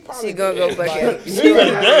mean, she probably She gonna go did. fuck him. She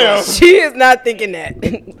said, damn. She is not thinking that.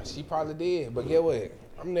 She probably did, but get what?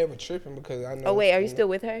 I'm never tripping because I know. Oh wait, are you still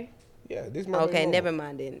with her? Yeah, this is my Okay, baby mama. never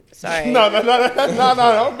mind then. Sorry. No, I'm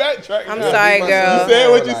backtracking. I'm now. sorry, this my girl. son. You said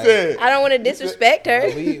what you Like, said. I don't want to disrespect her.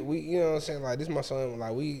 Like, we, you know what I'm saying? Like, this my son.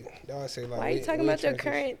 Like, we, y'all say like. Why are you we- talking we about your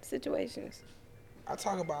transition. current situations? I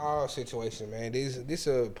talk about all situations, man. This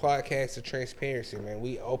a podcast of transparency, man.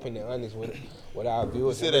 We open and honest with our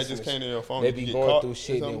viewers. You said and that just listeners. came to your phone. They Did you be get going caught through or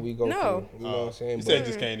shit that something? we go No. through. You know what I'm saying? You But said it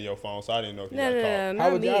just came to your phone, so I didn't know if you got caught. how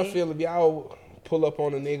not would y'all me. feel if y'all pull up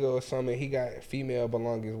on a nigga or something? He got female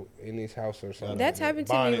belongings in his house or something. That's happened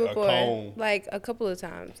to Bonnet, me a before, comb. like a couple of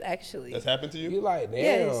times actually. That's happened to you? You like, damn.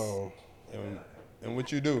 Yes. And what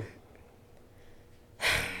you do?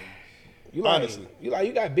 You like, Honestly. you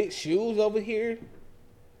got big shoes over here.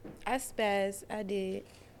 I spazzed. I did.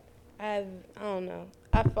 I don't know.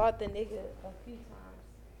 I fought the nigga a few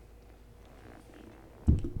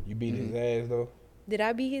times. You beat his ass though. Did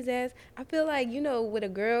I beat his ass? I feel like, with a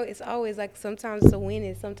girl, it's always like sometimes it's a win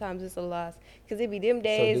and sometimes it's a loss. Because it be them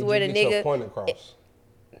days so where did the you get your nigga, point across?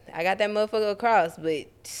 I got that motherfucker across, but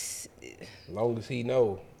Long as he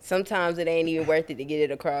know. sometimes it ain't even worth it to get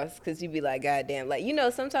it across. Because you be like, goddamn. Like,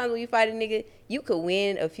 sometimes when you fight a nigga, you could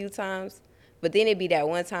win a few times. But then it be that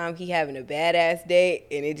one time he having a badass day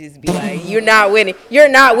and it just be like, you're not winning. You're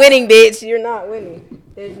not winning, bitch. You're not winning.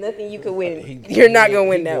 There's nothing you could win. You're not going to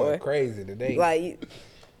win that one. Crazy today. Like,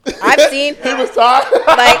 I've seen, He was tired.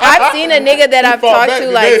 like, I've seen a nigga that I've fought talked back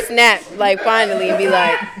to, like, today. snap, like, finally, and be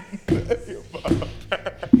like,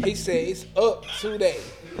 He said it's up today.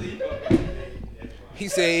 He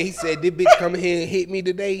said this bitch come here and hit me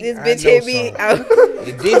today. this I bitch know hit me. something.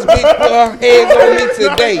 If this bitch put her hands on me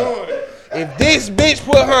today, if this bitch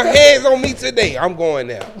put her hands on me today, I'm going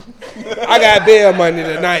there. I got bail money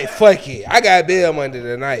tonight. Fuck it. I got bail money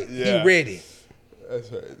tonight. Yeah. He ready. That's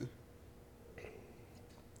right.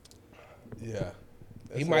 Yeah.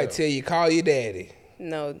 He might tell you, call your daddy.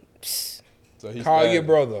 No, psh, So he's Call bad. your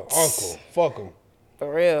brother, uncle. Fuck him.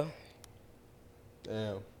 for real.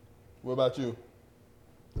 Damn. What about you?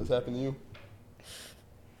 What's happened to you?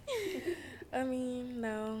 I mean,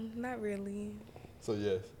 no, not really. So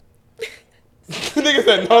yes. Nigga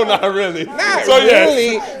said no, not really. Not so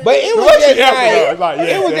really, yes. but it was What just she happened, though? like, Like,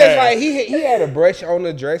 yes, it was it just has. like he had a brush on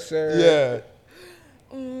the dresser.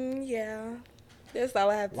 Yeah. Yeah, that's all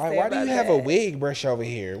I have to Like, say why do you about have that. a wig brush over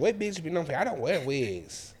here? What bitch be known for? I don't wear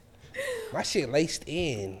wigs. My shit laced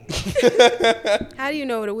in. How do you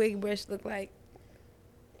know what a wig brush look like?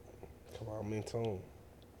 Come on, I'm in tune.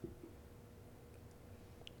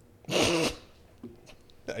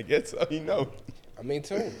 I guess so. You know. I'm in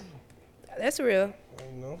tune. That's real.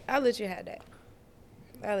 You know. I'll let you have that.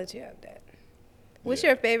 I'll let you have that. What's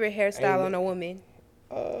your favorite hairstyle Hey, on a woman?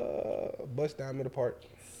 Bust down middle part.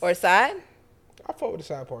 Or side? I fuck with the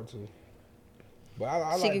side part too. But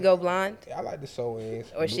I She like, could go blonde? I like the sew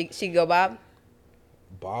ins. Or she could go bob?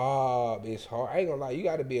 Bob is hard. I ain't gonna lie. You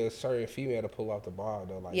got to be a certain female to pull off the bob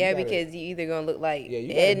though. Like, Yeah, you gotta- because you either gonna look like Yeah, you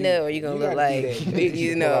gotta Edna be- or you gonna you look gotta be like, that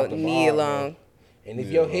bitch to pull off the knee bob, long. And if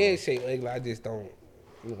Yeah. your head shape ugly, I just don't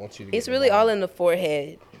want you to. It's get the really bob. all in the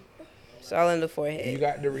forehead. It's all in the You forehead.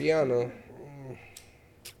 got the Rihanna.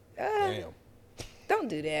 Damn. Don't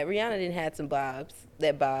do that. Rihanna didn't have some bobs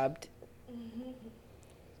that bobbed.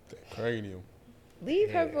 That cranium.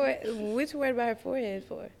 Leave her for which word about her forehead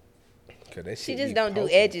for? Cause that She shit just be don't do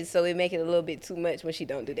poking. edges, so it make it a little bit too much when she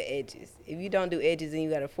don't do the edges. If you don't do edges and you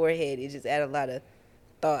got a forehead, it just add a lot of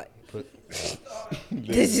thought.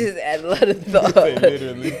 It just add a lot of Say thought.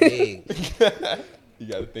 literally. Big. You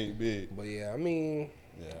gotta think big. But yeah, I mean,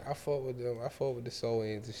 Yeah. I fuck with them. I fuck with the sew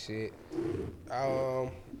ins and shit.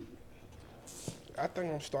 I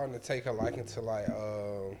think I'm starting to take a liking to like.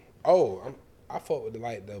 I fuck with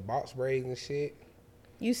the box braids and shit.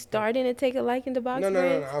 You starting to take a liking to box braids?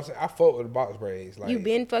 No. I'm saying I fuck with the box braids. Like, you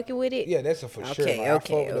been fucking with it? Yeah, that's a for sure. Like, Okay. I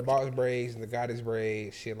fuck with the box braids and the goddess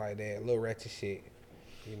braids, shit like that. Little ratchet shit.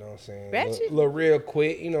 You know what I'm saying? Ratchet? Little real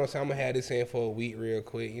quick. You know what I'm saying? I'm going to have this in for a week real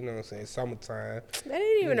quick. You know what I'm saying? Summertime. That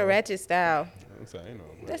ain't even a ratchet style. I'm saying,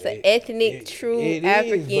 That's an ethnic, true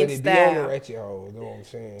African is, but it style. be on the ratchet hole. You know what I'm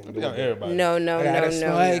saying? I think on everybody. No. I got a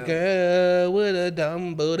slight girl with a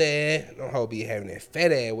dumb booty. Don't hope be having that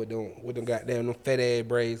fat ass with them goddamn fat ass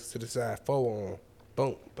braids to the side. 4 on.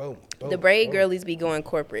 Boom, boom, boom. The braid boom. girlies be going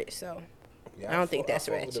corporate, so Yeah, I don't think that's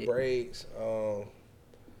I fuck ratchet. with the braids.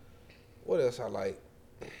 What else I like?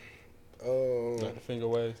 Like the finger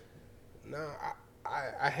waves. Nah,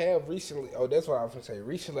 I have recently. Oh, that's what I was gonna say.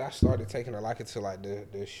 Recently, I started taking a liking to like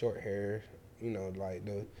the short hair. You know, like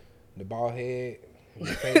the bald head.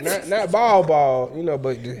 not bald. You know,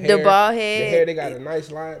 but the hair. The bald head. The hair, they got a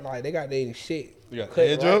nice line. Like they got their shit. You got cut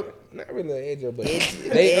edge right. up? Not really an edge up, but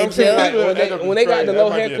Edge I'm saying up. like when they got the That low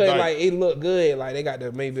might be a haircut, dyke. like it look good. Like they got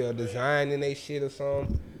maybe a design in they shit or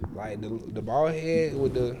something. Like the bald head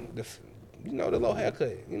with the you know, the low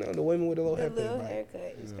haircut. You know, the women with the low The haircut. little like,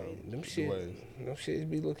 haircut is crazy. them shit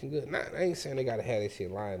be looking good. I ain't saying they gotta have that shit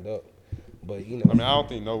lined up, but you know. I mean, I don't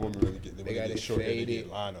think no women really get They got it short hair to faded.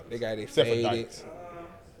 get lineups. They got it Except for faded. dykes.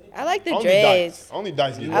 I like the Only dreads. dykes. Only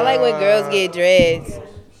dykes get I like when girls get dreads.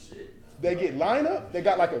 They get lineup. They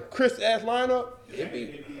got like a crisp ass lineup.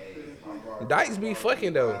 Dykes be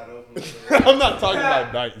fucking though. I'm not talking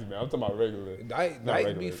about dykes, man. I'm talking about regular. Dykes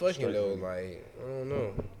regular, be fucking straight though. women. Like I don't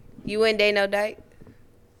know. You wouldn't date no dyke?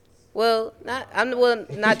 Well, not you.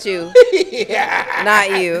 Not you.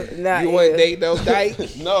 Not You you. wouldn't date no dyke?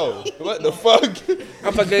 No, what the fuck?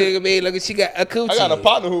 I'm fucking a man. Look, she got a coochie. I got a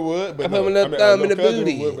partner who would, but I no. put my little I mean, thumb a in the cousin who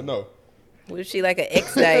booty. would, but no. What if she like an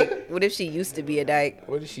ex-dyke? What if she used to be a dyke?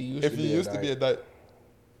 What did she used If to he be? used to be a dyke,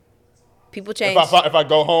 People change. if I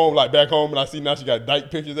go home, like back home, and I see now she got dyke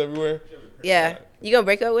pictures everywhere. Yeah. You gonna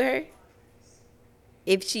break up with her?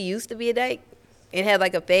 If she used to be a dyke and had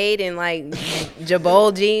like a fade and like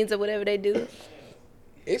Jabol jeans or whatever they do?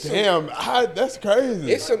 It's Damn, that's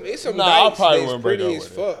crazy. It's some Nah, I dykes probably that's wouldn't break pretty up as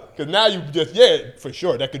with her. fuck. Cause now you just for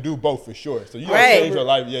sure that could do both for sure. So you gonna Right. change your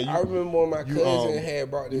life. Yeah, I remember when my you, cousin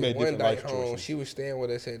had brought you this made one different dyke life home. choices. She was staying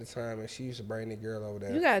with us at the time, and she used to bring the girl over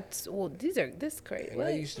there. You got this crazy. And What?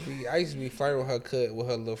 I used to be flirting with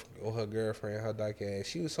her with her girlfriend, her dyke ass.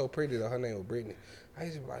 She was so pretty though. Her name was Brittany. I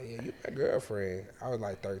used to be like, yeah, you my girlfriend. I was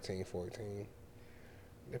like 13, 14.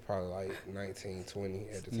 They're probably like 19, 20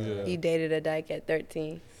 at the time. Yeah. You dated a dyke at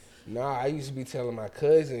 13. Nah, I used to be telling my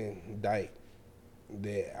cousin dyke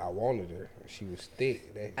that I wanted her. She was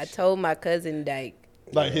thick. I told my cousin dyke.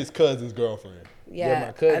 Like his cousin's girlfriend. Yeah, my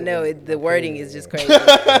Yeah, cousin I know was- the my wording cousin, is just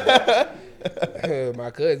yeah. crazy. My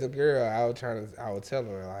cousin girl, I was telling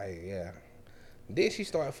her like, yeah. Then she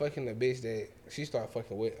started fucking a bitch she started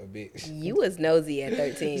fucking with a bitch. You was nosy at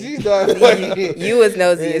 13. She started fucking. You was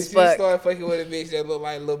nosy Man, as she fuck. started fucking with a bitch that looked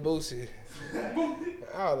like Lil Boosie.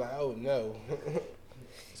 I was like, oh no.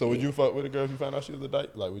 So would you fuck with a girl if you found out she was a dyke?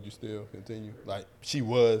 Like, would you still continue? Like, she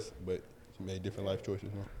was, but she made different life choices.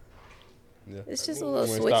 Huh? Yeah. It's just a You little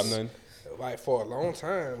wouldn't switch. stop nothing. Like for a long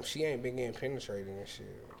time, she ain't been getting penetrated and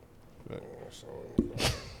shit. Right. So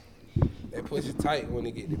that pussy tight when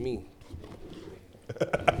it get to me.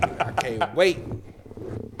 I can't wait.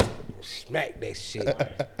 Smack that shit.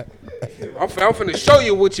 I'm finna show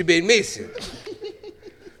you what you been missing.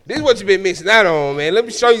 This is what you been missing out on, man. Let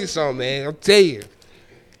me show you something, man. I'll tell you.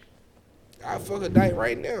 I fuck a dyke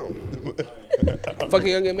right now. I fuck a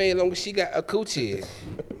young man as long as she got a coochie.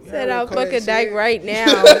 Said I'll fuck a dyke right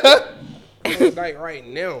now Fuck a dyke right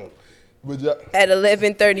now. Would y'all, at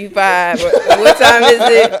 11:35. What time is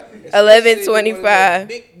it? 11:25.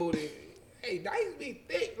 Big booty. Hey, dykes be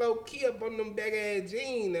thick, low key up on them big ass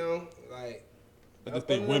jeans now. Like, I just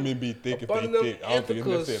think women be thick if they thick. I don't think it's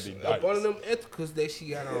necessarily be up on them dykes. ethicals that she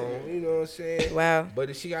got on. You know what I'm saying? Wow. But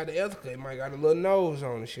if she got the ethical, it might got a little nose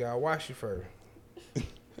on it. She gotta wash it first.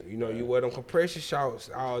 You know, you wear them compression shorts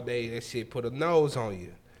all day. That shit put a nose on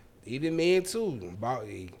you. Even men too.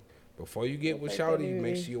 Before you get with shawty,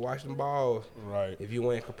 make sure you wash them balls. Right. If you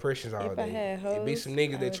wearing compressions all If I day, had it be hoes, some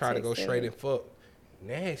niggas I that would try to go text straight them. and fuck.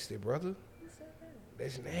 Nasty, brother.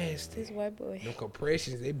 That's nasty. This white boy. Them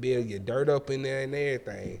compressions, they build your dirt up in there and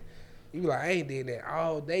everything. You be like, I ain't did that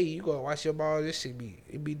all day. You go wash your balls, this shit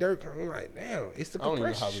be dirt. I'm like, damn, it's the I don't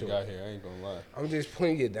even know compression. how we short. got here. I ain't gonna lie. I'm just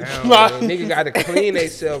putting you down, man. Nigga got to clean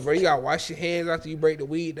themselves, bro. You got to wash your hands after you break the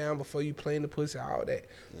weed down before you play in the pussy, all that.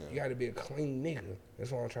 Yeah. You got to be a clean nigga.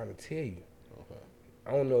 That's what I'm trying to tell you. Okay.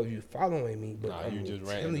 I don't know if you following me, but Nah, I'm you just telling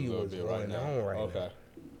ranting a you little what's bit right going now. on right Okay. now.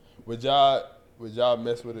 Would y'all Would y'all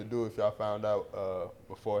mess with a dude if y'all found out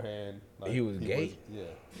beforehand like, he was gay? Yeah.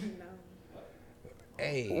 No.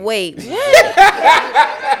 Hey. Wait,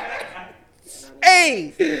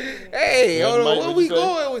 Hey, hold on. Mike, Where what'd we you say?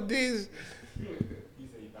 going with this?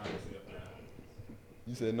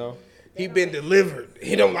 You said no? He been delivered.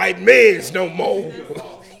 He don't like men's no more.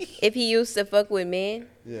 if he used to fuck with men,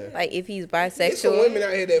 Yeah. like if he's There's some bisexual, women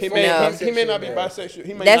out here that He fuck may, No. he may not be bro. bisexual.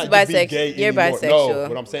 He may That's not just bisexual. be gay You're anymore. bisexual. No,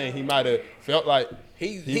 what I'm saying, he might have felt like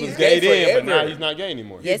he He's was gay then, but now forever. he's not gay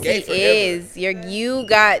anymore. Yeah. yes, gay he forever. is. You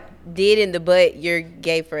got did in the butt. You're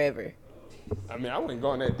gay forever. I mean, I wouldn't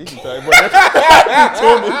go in that deep but that's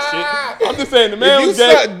too much shit. I'm just saying the man If you was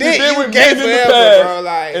gay. suck dick, he been you with gay men in the forever, past, bro,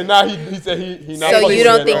 like- and now he said he not. So fucking you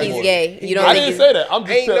don't with think that he's no more. gay? You don't I think didn't he's say that. I'm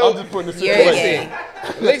just Ain't saying, no- I'm just putting the You're situation.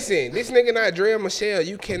 gay. Listen, this nigga not Dre Michelle.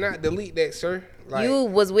 You cannot delete that, sir. Like, You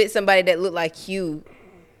was with somebody that looked like you,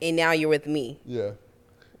 and now you're with me. Yeah.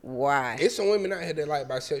 Why? it's some women out here that like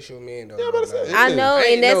bisexual men, though. Yeah, bro, but it's- like- I know, I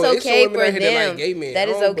ain't and that's know. It's some okay women for out here that them. like gay men. That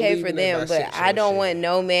I is don't okay believe for in that them. But I bisexual don't shit. want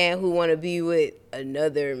no man who want to be with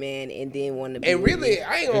another man and then want to be. And with really, me.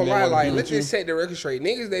 I ain't And gonna they lie. wanna Like, be let's with just set the record straight.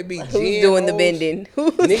 Niggas that be Who's gin doing the hoes, bending? Who's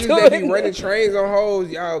Niggas doing that be the- running trains on hoes,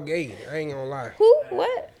 y'all gay. I ain't gonna lie. Who?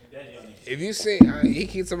 What? If you see, he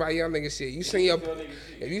keeps somebody young nigga shit. You seen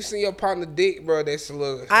if you seen your partner dick, bro, that's a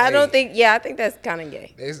little. I don't think. Yeah, I think that's kind of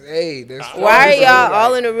gay. That's that's. Why are that's y'all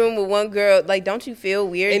all like- in a room with one girl? Like, don't you feel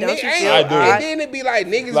weird? And, Don't nigga, you I feel ain't- I do. and odd? then it be like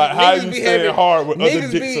niggas, Like, how niggas you be staying having hard with other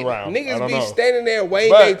niggas dicks be, around? I Niggas don't be know. standing there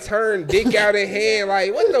waiting But- they turn dick out in hand.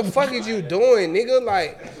 Like, what the fuck is you doing, nigga?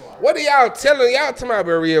 Like, what are y'all telling y'all to my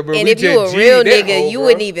real, bro? And We if you just a real G'd that nigga, hoe, you bro.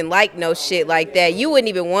 wouldn't even like no shit like that. You wouldn't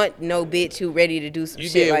even want no bitch who ready to do some You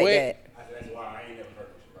shit did like what? that.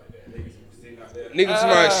 Niggas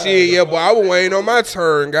my shit, yeah, boy. I was waiting on my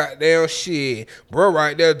turn, goddamn shit. Bro,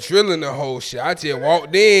 right there drilling the whole shit. I just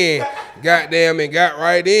walked in, goddamn, and got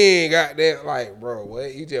right in, goddamn. Like, bro,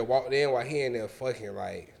 what? You just walked in while he in there fucking,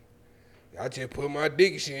 like, I just put my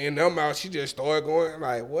dick shit in her mouth. She just started going,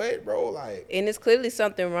 like, what, bro? Like, And it's clearly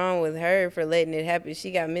something wrong with her for letting it happen.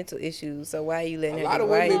 She got mental issues, so why are you letting a her lot do of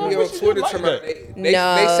right? women be What on she Twitter like talking that? about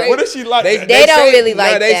No. they say, What if she like that? They don't say- really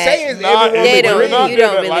like they that. say it's Nah, every They woman don't. dream. You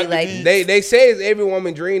don't that really like to like. be- They say it's every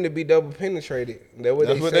woman dream to be double penetrated. That's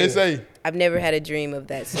That's what they say. I've never had a dream of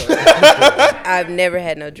that sort. I've never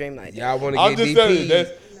had no dream like that. Y'all want I'm to just get telling you,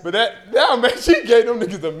 DP. but man, she gave them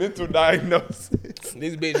niggas a mental diagnosis.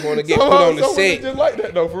 This bitch want to get Some put on the women set. just like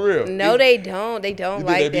that though, for real. No, they don't. They don't You think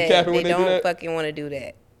like they be that. capping They when they do don't that? fucking want to do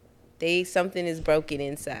that. Something is broken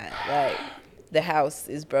inside. Like the house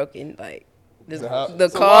is broken. Like The house- the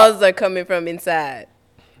So calls are coming from inside.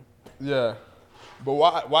 Yeah, but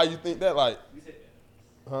why you think that? Like,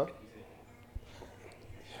 huh?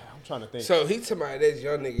 I'm trying to think. So he talking about that's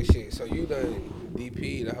young nigga shit. So you done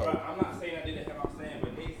DP the Bro, hoe. I'm not saying I did that. I'm saying,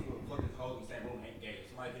 but niggas who fucking hoes in the same room ain't gay.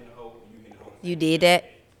 Somebody hitting the hoe, and you hitting the hoe. You did that?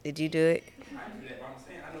 Did you do it? I didn't do that, but I'm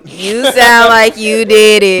saying I know. You sound like you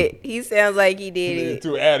did it. He sounds like he did You're it.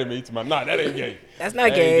 too adamant to my. Nah, that ain't gay. That's not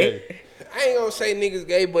That ain't gay. I ain't gonna say niggas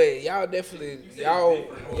gay, but y'all definitely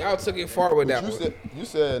y'all took it far with that You one.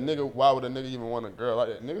 said, nigga, why would a nigga even want a girl like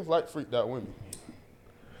that? Niggas like freaked out women.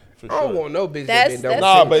 For I don't sure. want no bitch That's- that been double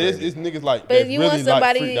Nah, but penetrated. it's niggas like But that you really want like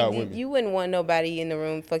somebody, freaked out women. you wouldn't want nobody in the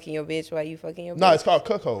room fucking your bitch while you fucking your bitch. Nah, it's called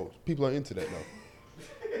cuckold. People are into that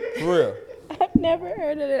though. For real. I've never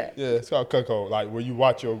heard of that. Yeah, it's called cuckold. Like where you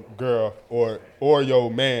watch your girl or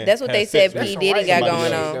your man. That's what have they sex said with P. some Diddy white got people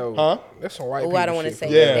going shit, on. though. Huh? That's some white Oh, people I don't wanna shit, say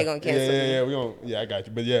for that. real. Yeah, They gonna cancel yeah, me. yeah, we gonna, I got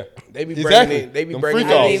you. But yeah, They be Exactly. bringing in. They be Them bringing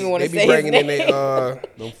freak in. offs. I don't even wanna They be say bringing his in they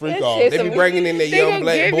them freak That offs. shit- They be Some- bringing in their they young gonna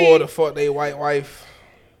black get boy me. to fuck their white wife.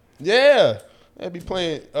 Yeah, they be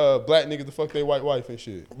playing black niggas to fuck their white wife and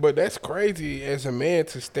shit. But that's crazy as a man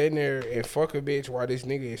to stand there and fuck a bitch while this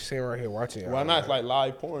nigga is sitting right here watching. Why not? It's like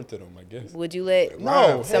live porn to them, I guess. Would you let No,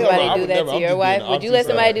 hell somebody no, I do would that never. to I'm your just wife? being Would you let opposite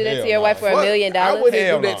somebody side. do that to Hell your no. wife for $1 million? I wouldn't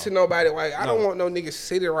Hell do that no. to nobody. Like I don't No. want no nigga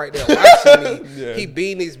sitting right there watching me. Yeah. He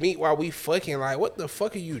beating his meat while we fucking. Like what the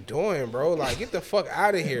fuck are you doing, bro? Like get the fuck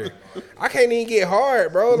out of here. I can't even get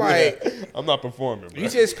hard, bro. Like Yeah, I'm not performing, bro. you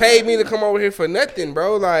just paid me to come over here for nothing,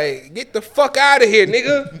 bro. Like get the fuck out of here,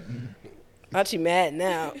 nigga. Aren't you mad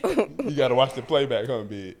now? You gotta watch the playback, huh,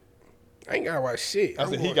 big? I ain't gotta watch shit. I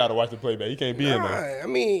said he gotta watch the playback. He can't be in there. Nah, I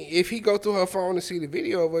mean, if he go through her phone to see the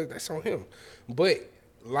video of it, that's on him. But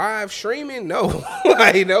live streaming, no.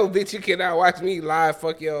 Like, no, bitch, you cannot watch me live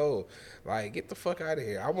fuck your hoe. Like, get the fuck out of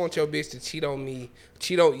here. I want your bitch to cheat on me,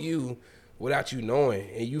 cheat on you without you knowing,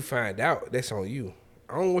 and you find out, that's on you.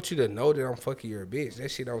 I don't want you to know that I'm fucking your bitch. That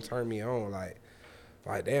shit don't turn me on. Like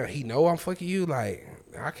damn, he know I'm fucking you? Like,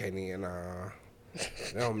 I can't even,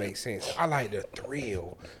 That don't make sense. I like the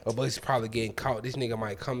thrill of us probably getting caught. This nigga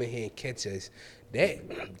might come in here and catch us.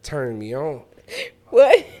 That turned me on.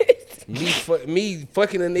 What? Me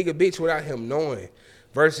fucking a nigga bitch without him knowing.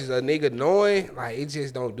 Versus a nigga knowing, like, it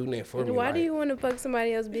just don't do nothing for me. Why like, do you want to fuck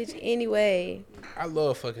somebody else bitch anyway? I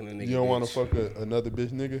love fucking a nigga. You don't want to bitch. fuck another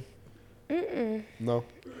bitch nigga? No.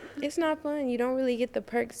 It's not fun. You don't really get the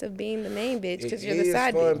perks of being the main bitch because It you're the is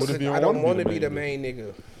side fun bitch. What if because you don't I don't wanna want to be the main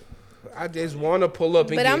nigga. I just want to pull up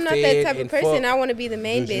and But get I'm not fed that type of and person. fuck. I want to be the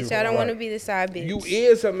main Just bitch. you. I don't want to Right. be the side bitch. You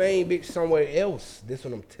is a main bitch somewhere else. That's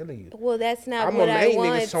what I'm telling you. Well, that's not I'm what a I main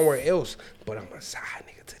want. nigga somewhere else, but I'm a side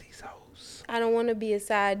nigga to these hoes. I don't want to be a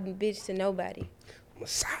side bitch to nobody. I'm a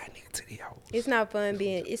side nigga to these hoes. It's not fun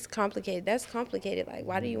being. It's complicated. That's complicated. Like,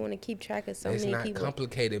 why do you want to keep track of so It's many not people?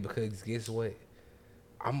 complicated because guess what?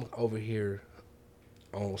 I'm over here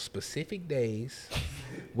on specific days.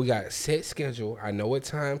 We got a set schedule. I know what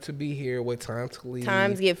time to be here, what time to leave.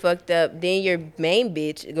 Times get fucked up. Then your main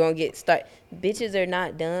bitch gonna get start. Bitches are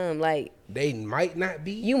not dumb. Like, They might not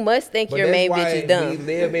be. you must think but your that's main why bitch is we dumb.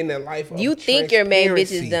 live in the life of You think your main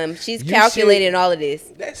bitch is transparency. dumb. She's You calculating should- all of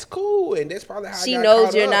this. That's cool, and that's probably how She I got knows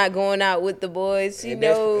caught you're up. not going out with the boys. She and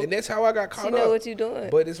knows. that's how I got caught She up. know what you're doing.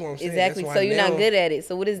 But that's what I'm saying. Exactly. That's So why you're now, not good at it.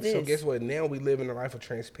 So what is this? So guess what? Now we live in a life of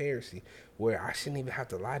transparency where I shouldn't even have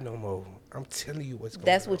to lie no more. I'm telling you what's going on.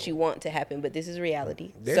 That's what you want to happen, but this is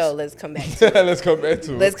reality. That's- So let's come back to it. Let's come back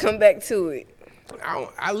to it. Let's come back to it.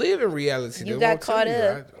 I live in reality. You That's got what I'm caught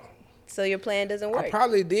telling up. So your plan doesn't I work.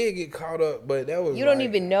 probably did get caught up, but that was You don't like-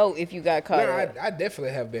 even know if you got caught No, up. I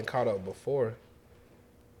definitely have been caught up before.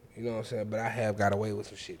 You know what I'm saying? But I have got away with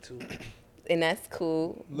some shit too. And that's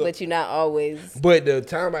cool, but you're not always. But the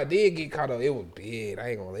time I did get caught up, it was big. I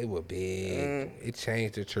ain't gonna lie, it was big. It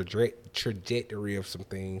changed the trajectory of some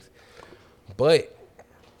things. But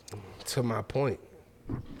to my point,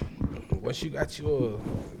 once you got your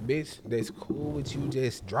bitch that's cool with you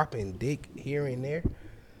just dropping dick here and there,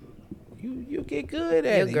 you get good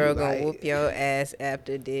at Your it. girl You gonna like, whoop your ass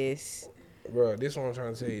after this. Bro, this is what I'm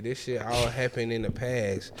trying to tell you. This shit all happened in the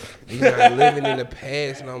past. You're not living in the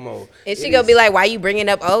past no more. And she It gonna is- be like, "Why you bringing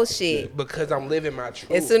up old shit?" because I'm living my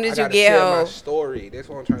truth. As soon as I you gotta get tell my home. story. That's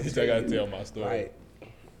what I'm trying to He tell said, I you. gotta tell my story. Like,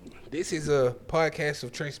 this is a podcast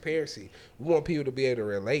of transparency. We want people to be able to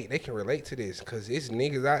relate. They can relate to this because it's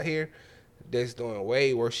niggas out here that's doing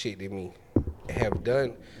way worse shit than me. Have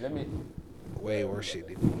done Let me. way worse shit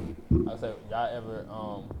than me. I said, y'all ever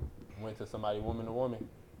went to somebody woman to woman?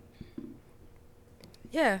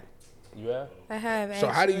 Yeah, You have? I have. So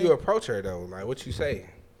how do actually. you approach her though? Like, what you say?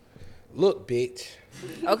 Look, bitch.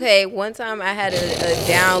 Okay, one time I had a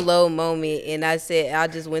down low moment, and I said I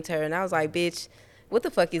just went to her and I was like, "Bitch, what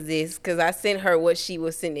the fuck is this?" Because I sent her what she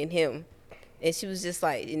was sending him, and she was just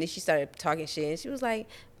like, and then she started talking shit, and she was like,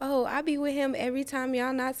 "Oh, I be with him every time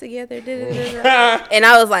y'all not together." Da, da, da, da. And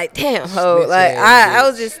I was like, "Damn, ho!" Snitch Like ass I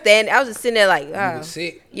was just standing, I was just sitting there like, You "Oh, was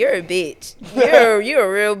sick. you're a bitch. You're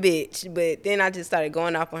a real bitch." But then I just started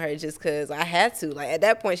going off on her just because I had to. Like at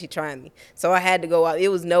that point, she trying me, so I had to go out. It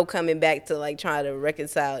was no coming back to like trying to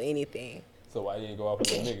reconcile anything. So why you didn't go off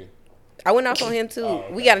with your nigga? I went off on him too. Oh,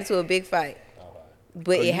 okay. We got into a big fight,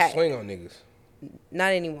 but So it you had swing on niggas.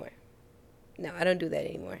 not anymore. No, I don't do that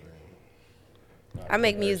anymore. I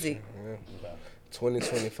make music. Yeah.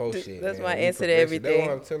 2024 shit. That's man. my We answer to progressive. everything. That's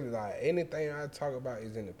what I'm telling you. Like anything I talk about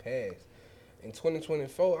is in the past. In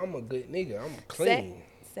 2024, I'm a good nigga. I'm clean.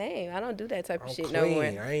 Same. I don't do that type of I'm shit clean. no more.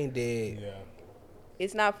 I ain't dead. Yeah.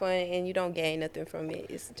 It's not fun, and you don't gain nothing from it.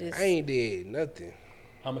 It's just I ain't dead. Nothing.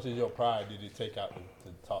 How much of your pride did it take out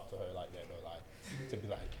to talk to her like that though? Like to be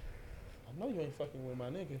like, I know you ain't fucking with my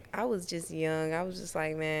nigga. I was just young. I was just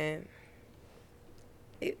like, man.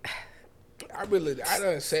 I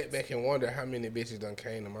done sat back and wonder how many bitches done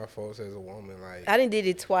came to my folks as a woman. Like I done did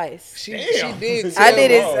it twice. she Damn. did. I tell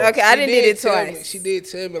did me- it. Okay, I she done did it tell me- twice. She did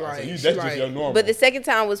tell me like So you, she that's like, just your normal. But the second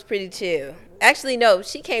time was pretty chill. Actually, no,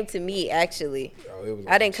 she came to me. Actually, oh, it was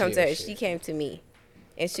I didn't come to chill her. shit. She came to me,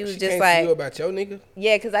 and she was She just came to you like, about your nigga.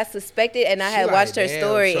 yeah, because I suspected, and I She had like, watched her damn,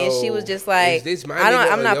 story, and she so was just like, is this my I don't,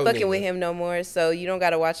 nigga I'm or not your fucking nigga? with him no more. So you don't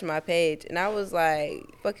gotta watch my page. And I was like,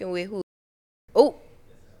 fucking with who? Oh,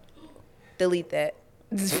 delete that.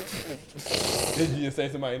 Did you just say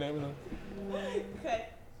somebody's name or something?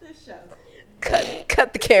 Cut the show.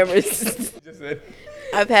 Cut the cameras. You just said.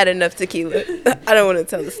 I've had enough tequila. I don't want to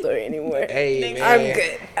tell the story anymore. Hey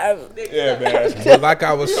man, I'm good. Yeah, man. But like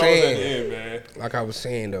I was At the saying, end, man. like I was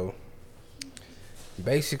saying though,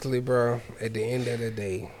 basically, bro, at the end of the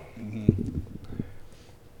day, in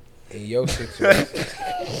your situation,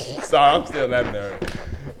 Sorry, I'm still laughing at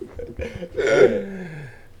her.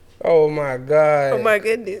 Oh my God. Oh my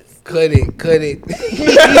goodness. Cut it.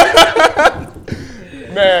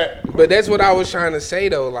 Man, But that's what I was trying to say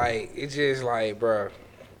though. Like, it's just like, bro,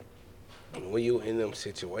 when you in them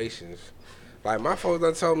situations, like my folks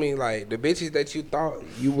done told me, like the bitches that you thought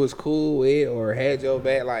you was cool with or had your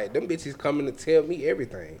back, like them bitches coming to tell me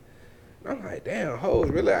everything. And I'm like, damn, hoes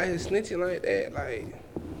really out here snitching like that, like.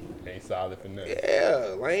 ain't solid for nothing.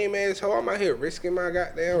 Yeah, lame ass hoe. I'm out here risking my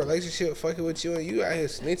goddamn relationship, fucking with you, and you out here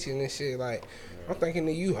snitching and shit. Like, I'm thinking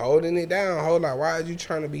that you holding it down. Hold like, why are you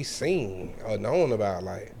trying to be seen or known about?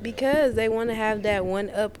 Like, Because they want to have that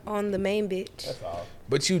one up on the main bitch. That's all.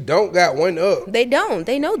 but you don't got one up. They don't.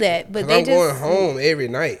 They know that, but 'Cause they I'm just going home every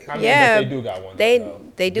night. I mean, Yeah, but they do got one. They though.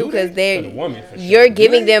 do Do because they? For the they're woman, for sure. you're Do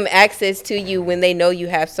giving they? them access to you when they know you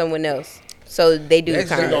have someone else. So they do That's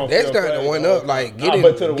kind not, of. that's feel not the bad, one though. up. Like Nah,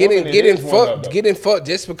 but to the woman, it is one up, though. getting fucked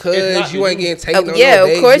just It's not because you ain't you. getting taken on Yeah, no of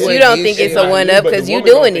dates, course you ain't don't getting think it's shit. a one up But the because you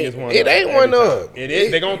woman gonna doing think it. it's one It up ain't every one time. up. It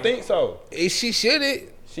is. They gonna think so. She should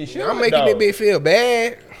it. She should. I'm making though. that bitch feel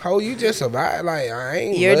bad. Ho, you just a vibe. Like, I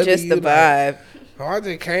ain't You're loving just you, the like, vibe. oh, I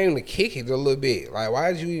just came to kick it a little bit. Like, why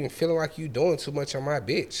is you even feeling like you doing too much on my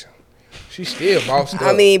bitch? She still bossed up.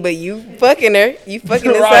 I mean, but you fucking her. You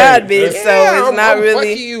fucking the Right. side bitch. yeah, So it's not I'm really.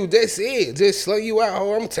 fucking you. That's it. Just slow you out,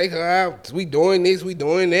 ho. I'm taking her out. We doing this. We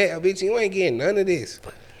doing that. Bitch, you ain't getting none of this.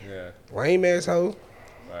 Yeah. Lame ass hoe.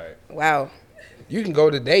 Right. Wow, You can go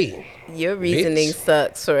today. your reasoning Bitch.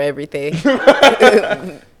 sucks for everything.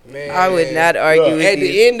 Man, I would not argue with At you.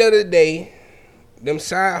 the end of the day, them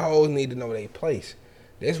side hoes need to know their place.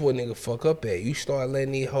 That's what nigga fuck up at. You start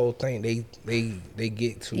letting these hoes think they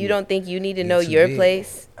get to. You don't think you need to Get know too your big.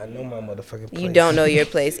 place? I know my motherfucking place. You don't know your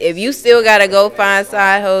place. If you still gotta go find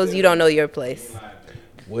side hoes, you don't know your place.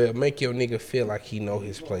 Well, make your nigga feel like he know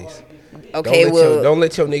his place. Okay, don't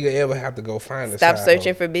let your nigga ever have to go find a stop side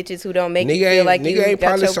searching hoe. for bitches who don't make Nigga you feel ain't, like nigga you ain't got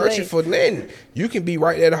probably your searching place. for nothing. You can be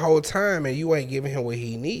right there the whole time and you ain't giving him what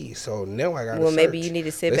he needs. So now I gotta Well, maybe search. you need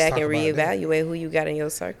to sit Let's back talk and about that. reevaluate who you got in your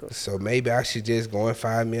circle. So maybe I should just go and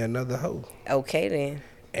find me another hoe. Okay then.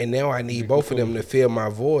 And now I need both of them to fill my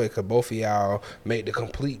void because both of y'all make the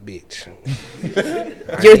complete bitch.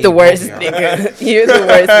 You're need the worst both of y'all. nigga. You're the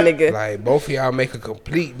worst nigga. Like, both of y'all make a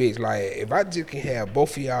complete bitch. Like, if I just can have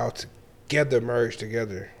both of y'all together, merge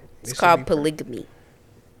together. It's called polygamy.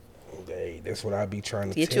 Hey, that's what I be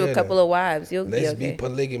trying to Get tell you a couple them. of wives. You'll be Let's okay. be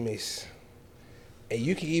polygamous. And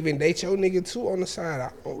you can even date your nigga too on the side.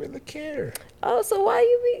 I don't really care. Oh, so why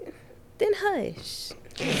you be? Then hush.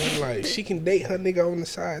 Like, she can date her nigga on the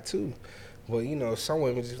side too. But you know, some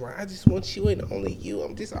women just like, I just want you and only you.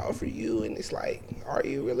 I'm just all for you. And it's like, are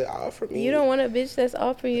you really all for me? You don't want a bitch that's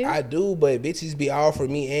all for you. I do, but bitches be all for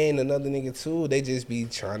me and another nigga too. They just be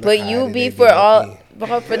trying to. But hide you it. be They for lucky.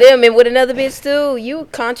 all for them and with another bitch too. You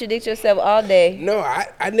contradict yourself all day. No,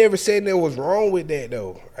 I never said there was wrong with that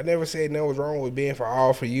though. I never said there was wrong with being for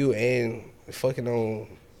all for you and fucking on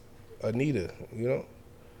Anita. You know,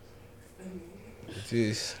 it's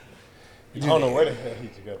just. I don't know where the hell he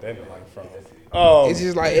just got that like from. It's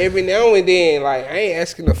just like every now and then, like I ain't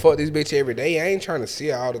asking to fuck this bitch every day. I ain't trying to see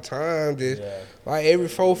her all the time. Just like every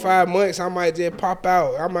 4 or 5 months, I might just pop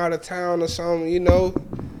out. I'm out of town or something, you know.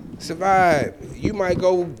 Survive. You might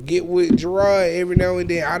go get with Gerard every now and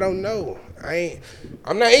then. I don't know.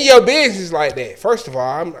 I'm not in your business like that. First of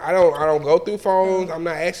all, I don't go through phones. I'm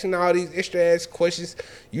not asking all these extra ass questions.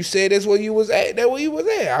 You said that's where you was at. That's where you was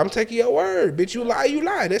at. I'm taking your word. Bitch, you lie, you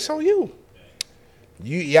lie. That's on you.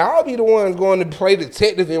 Y'all be the ones going to play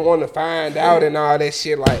detective and want to find out and all that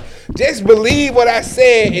shit. Like, just believe what I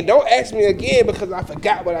said and don't ask me again because I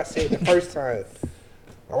forgot what I said the first time.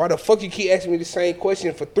 Why the fuck you keep asking me the same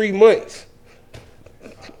question for 3 months?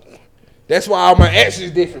 That's why all my answers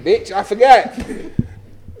different, bitch. I forgot.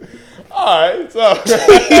 All right, so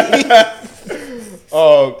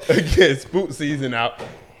again, spook season out.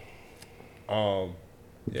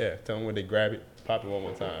 Yeah, tell them when they grab it. Pop it one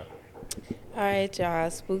more time. All right, y'all.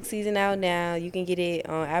 Spook season out now. You can get it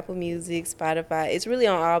on Apple Music, Spotify. It's really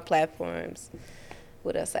on all platforms.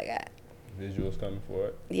 What else I got? Visuals coming for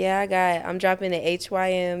it. Yeah, I'm dropping the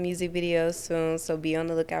HYM music video soon, so be on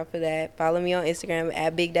the lookout for that. Follow me on Instagram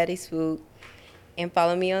at Big Daddy Spook, and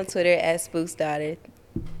follow me on Twitter at Spook's Daughter.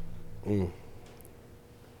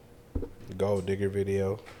 Gold digger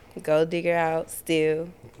video. Go dig her out still,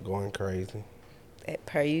 Going crazy.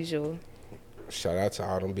 per usual. Shout out to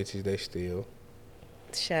all them bitches they steal.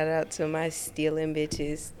 Shout out to my stealing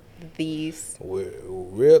bitches, thieves.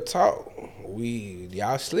 Real talk.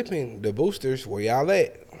 Y'all slipping. The boosters, where y'all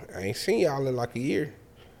at? I ain't seen y'all in like a year.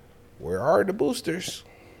 Where are the boosters?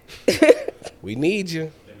 We need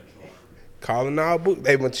you. Calling all book,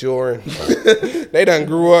 they maturing. They done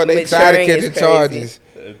grew up. They tired of catching charges.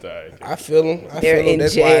 I feel them. They're in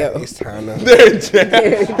That's jail. why it's time to. They're in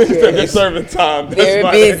jail. They're serving time.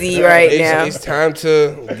 They're busy right now. It's time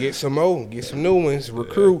to get some more, get some new ones,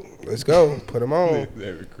 recruit. Let's go, put them on.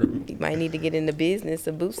 They recruit. You might need to get in the business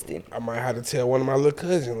of boosting. I might have to tell one of my little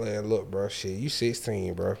cousins, like, look, bro, shit, you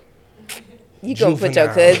 16, bro. You gonna put your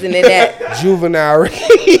cousin in that?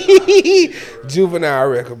 Juvenile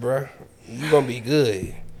record, bro. You gonna be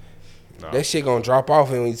good. No. That shit gonna drop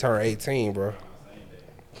off when you turn 18, bro.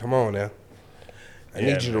 Come on now. I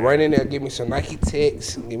need you to run in there, give me some Nike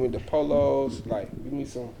Techs, give me the polos, like, give me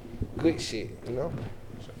some good shit, you know?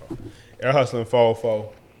 Air hustling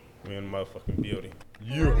 404. We in the motherfucking building.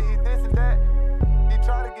 You. He this and that. He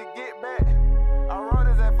try to get back. I run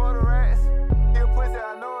his ass for the rats. He a pussy,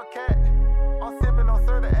 I know a cat. I'm sipping on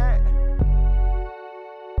certain act.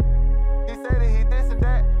 He said that he this and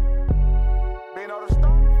that. Being on the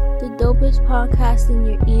stone. The dopest podcast in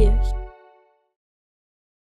your ears.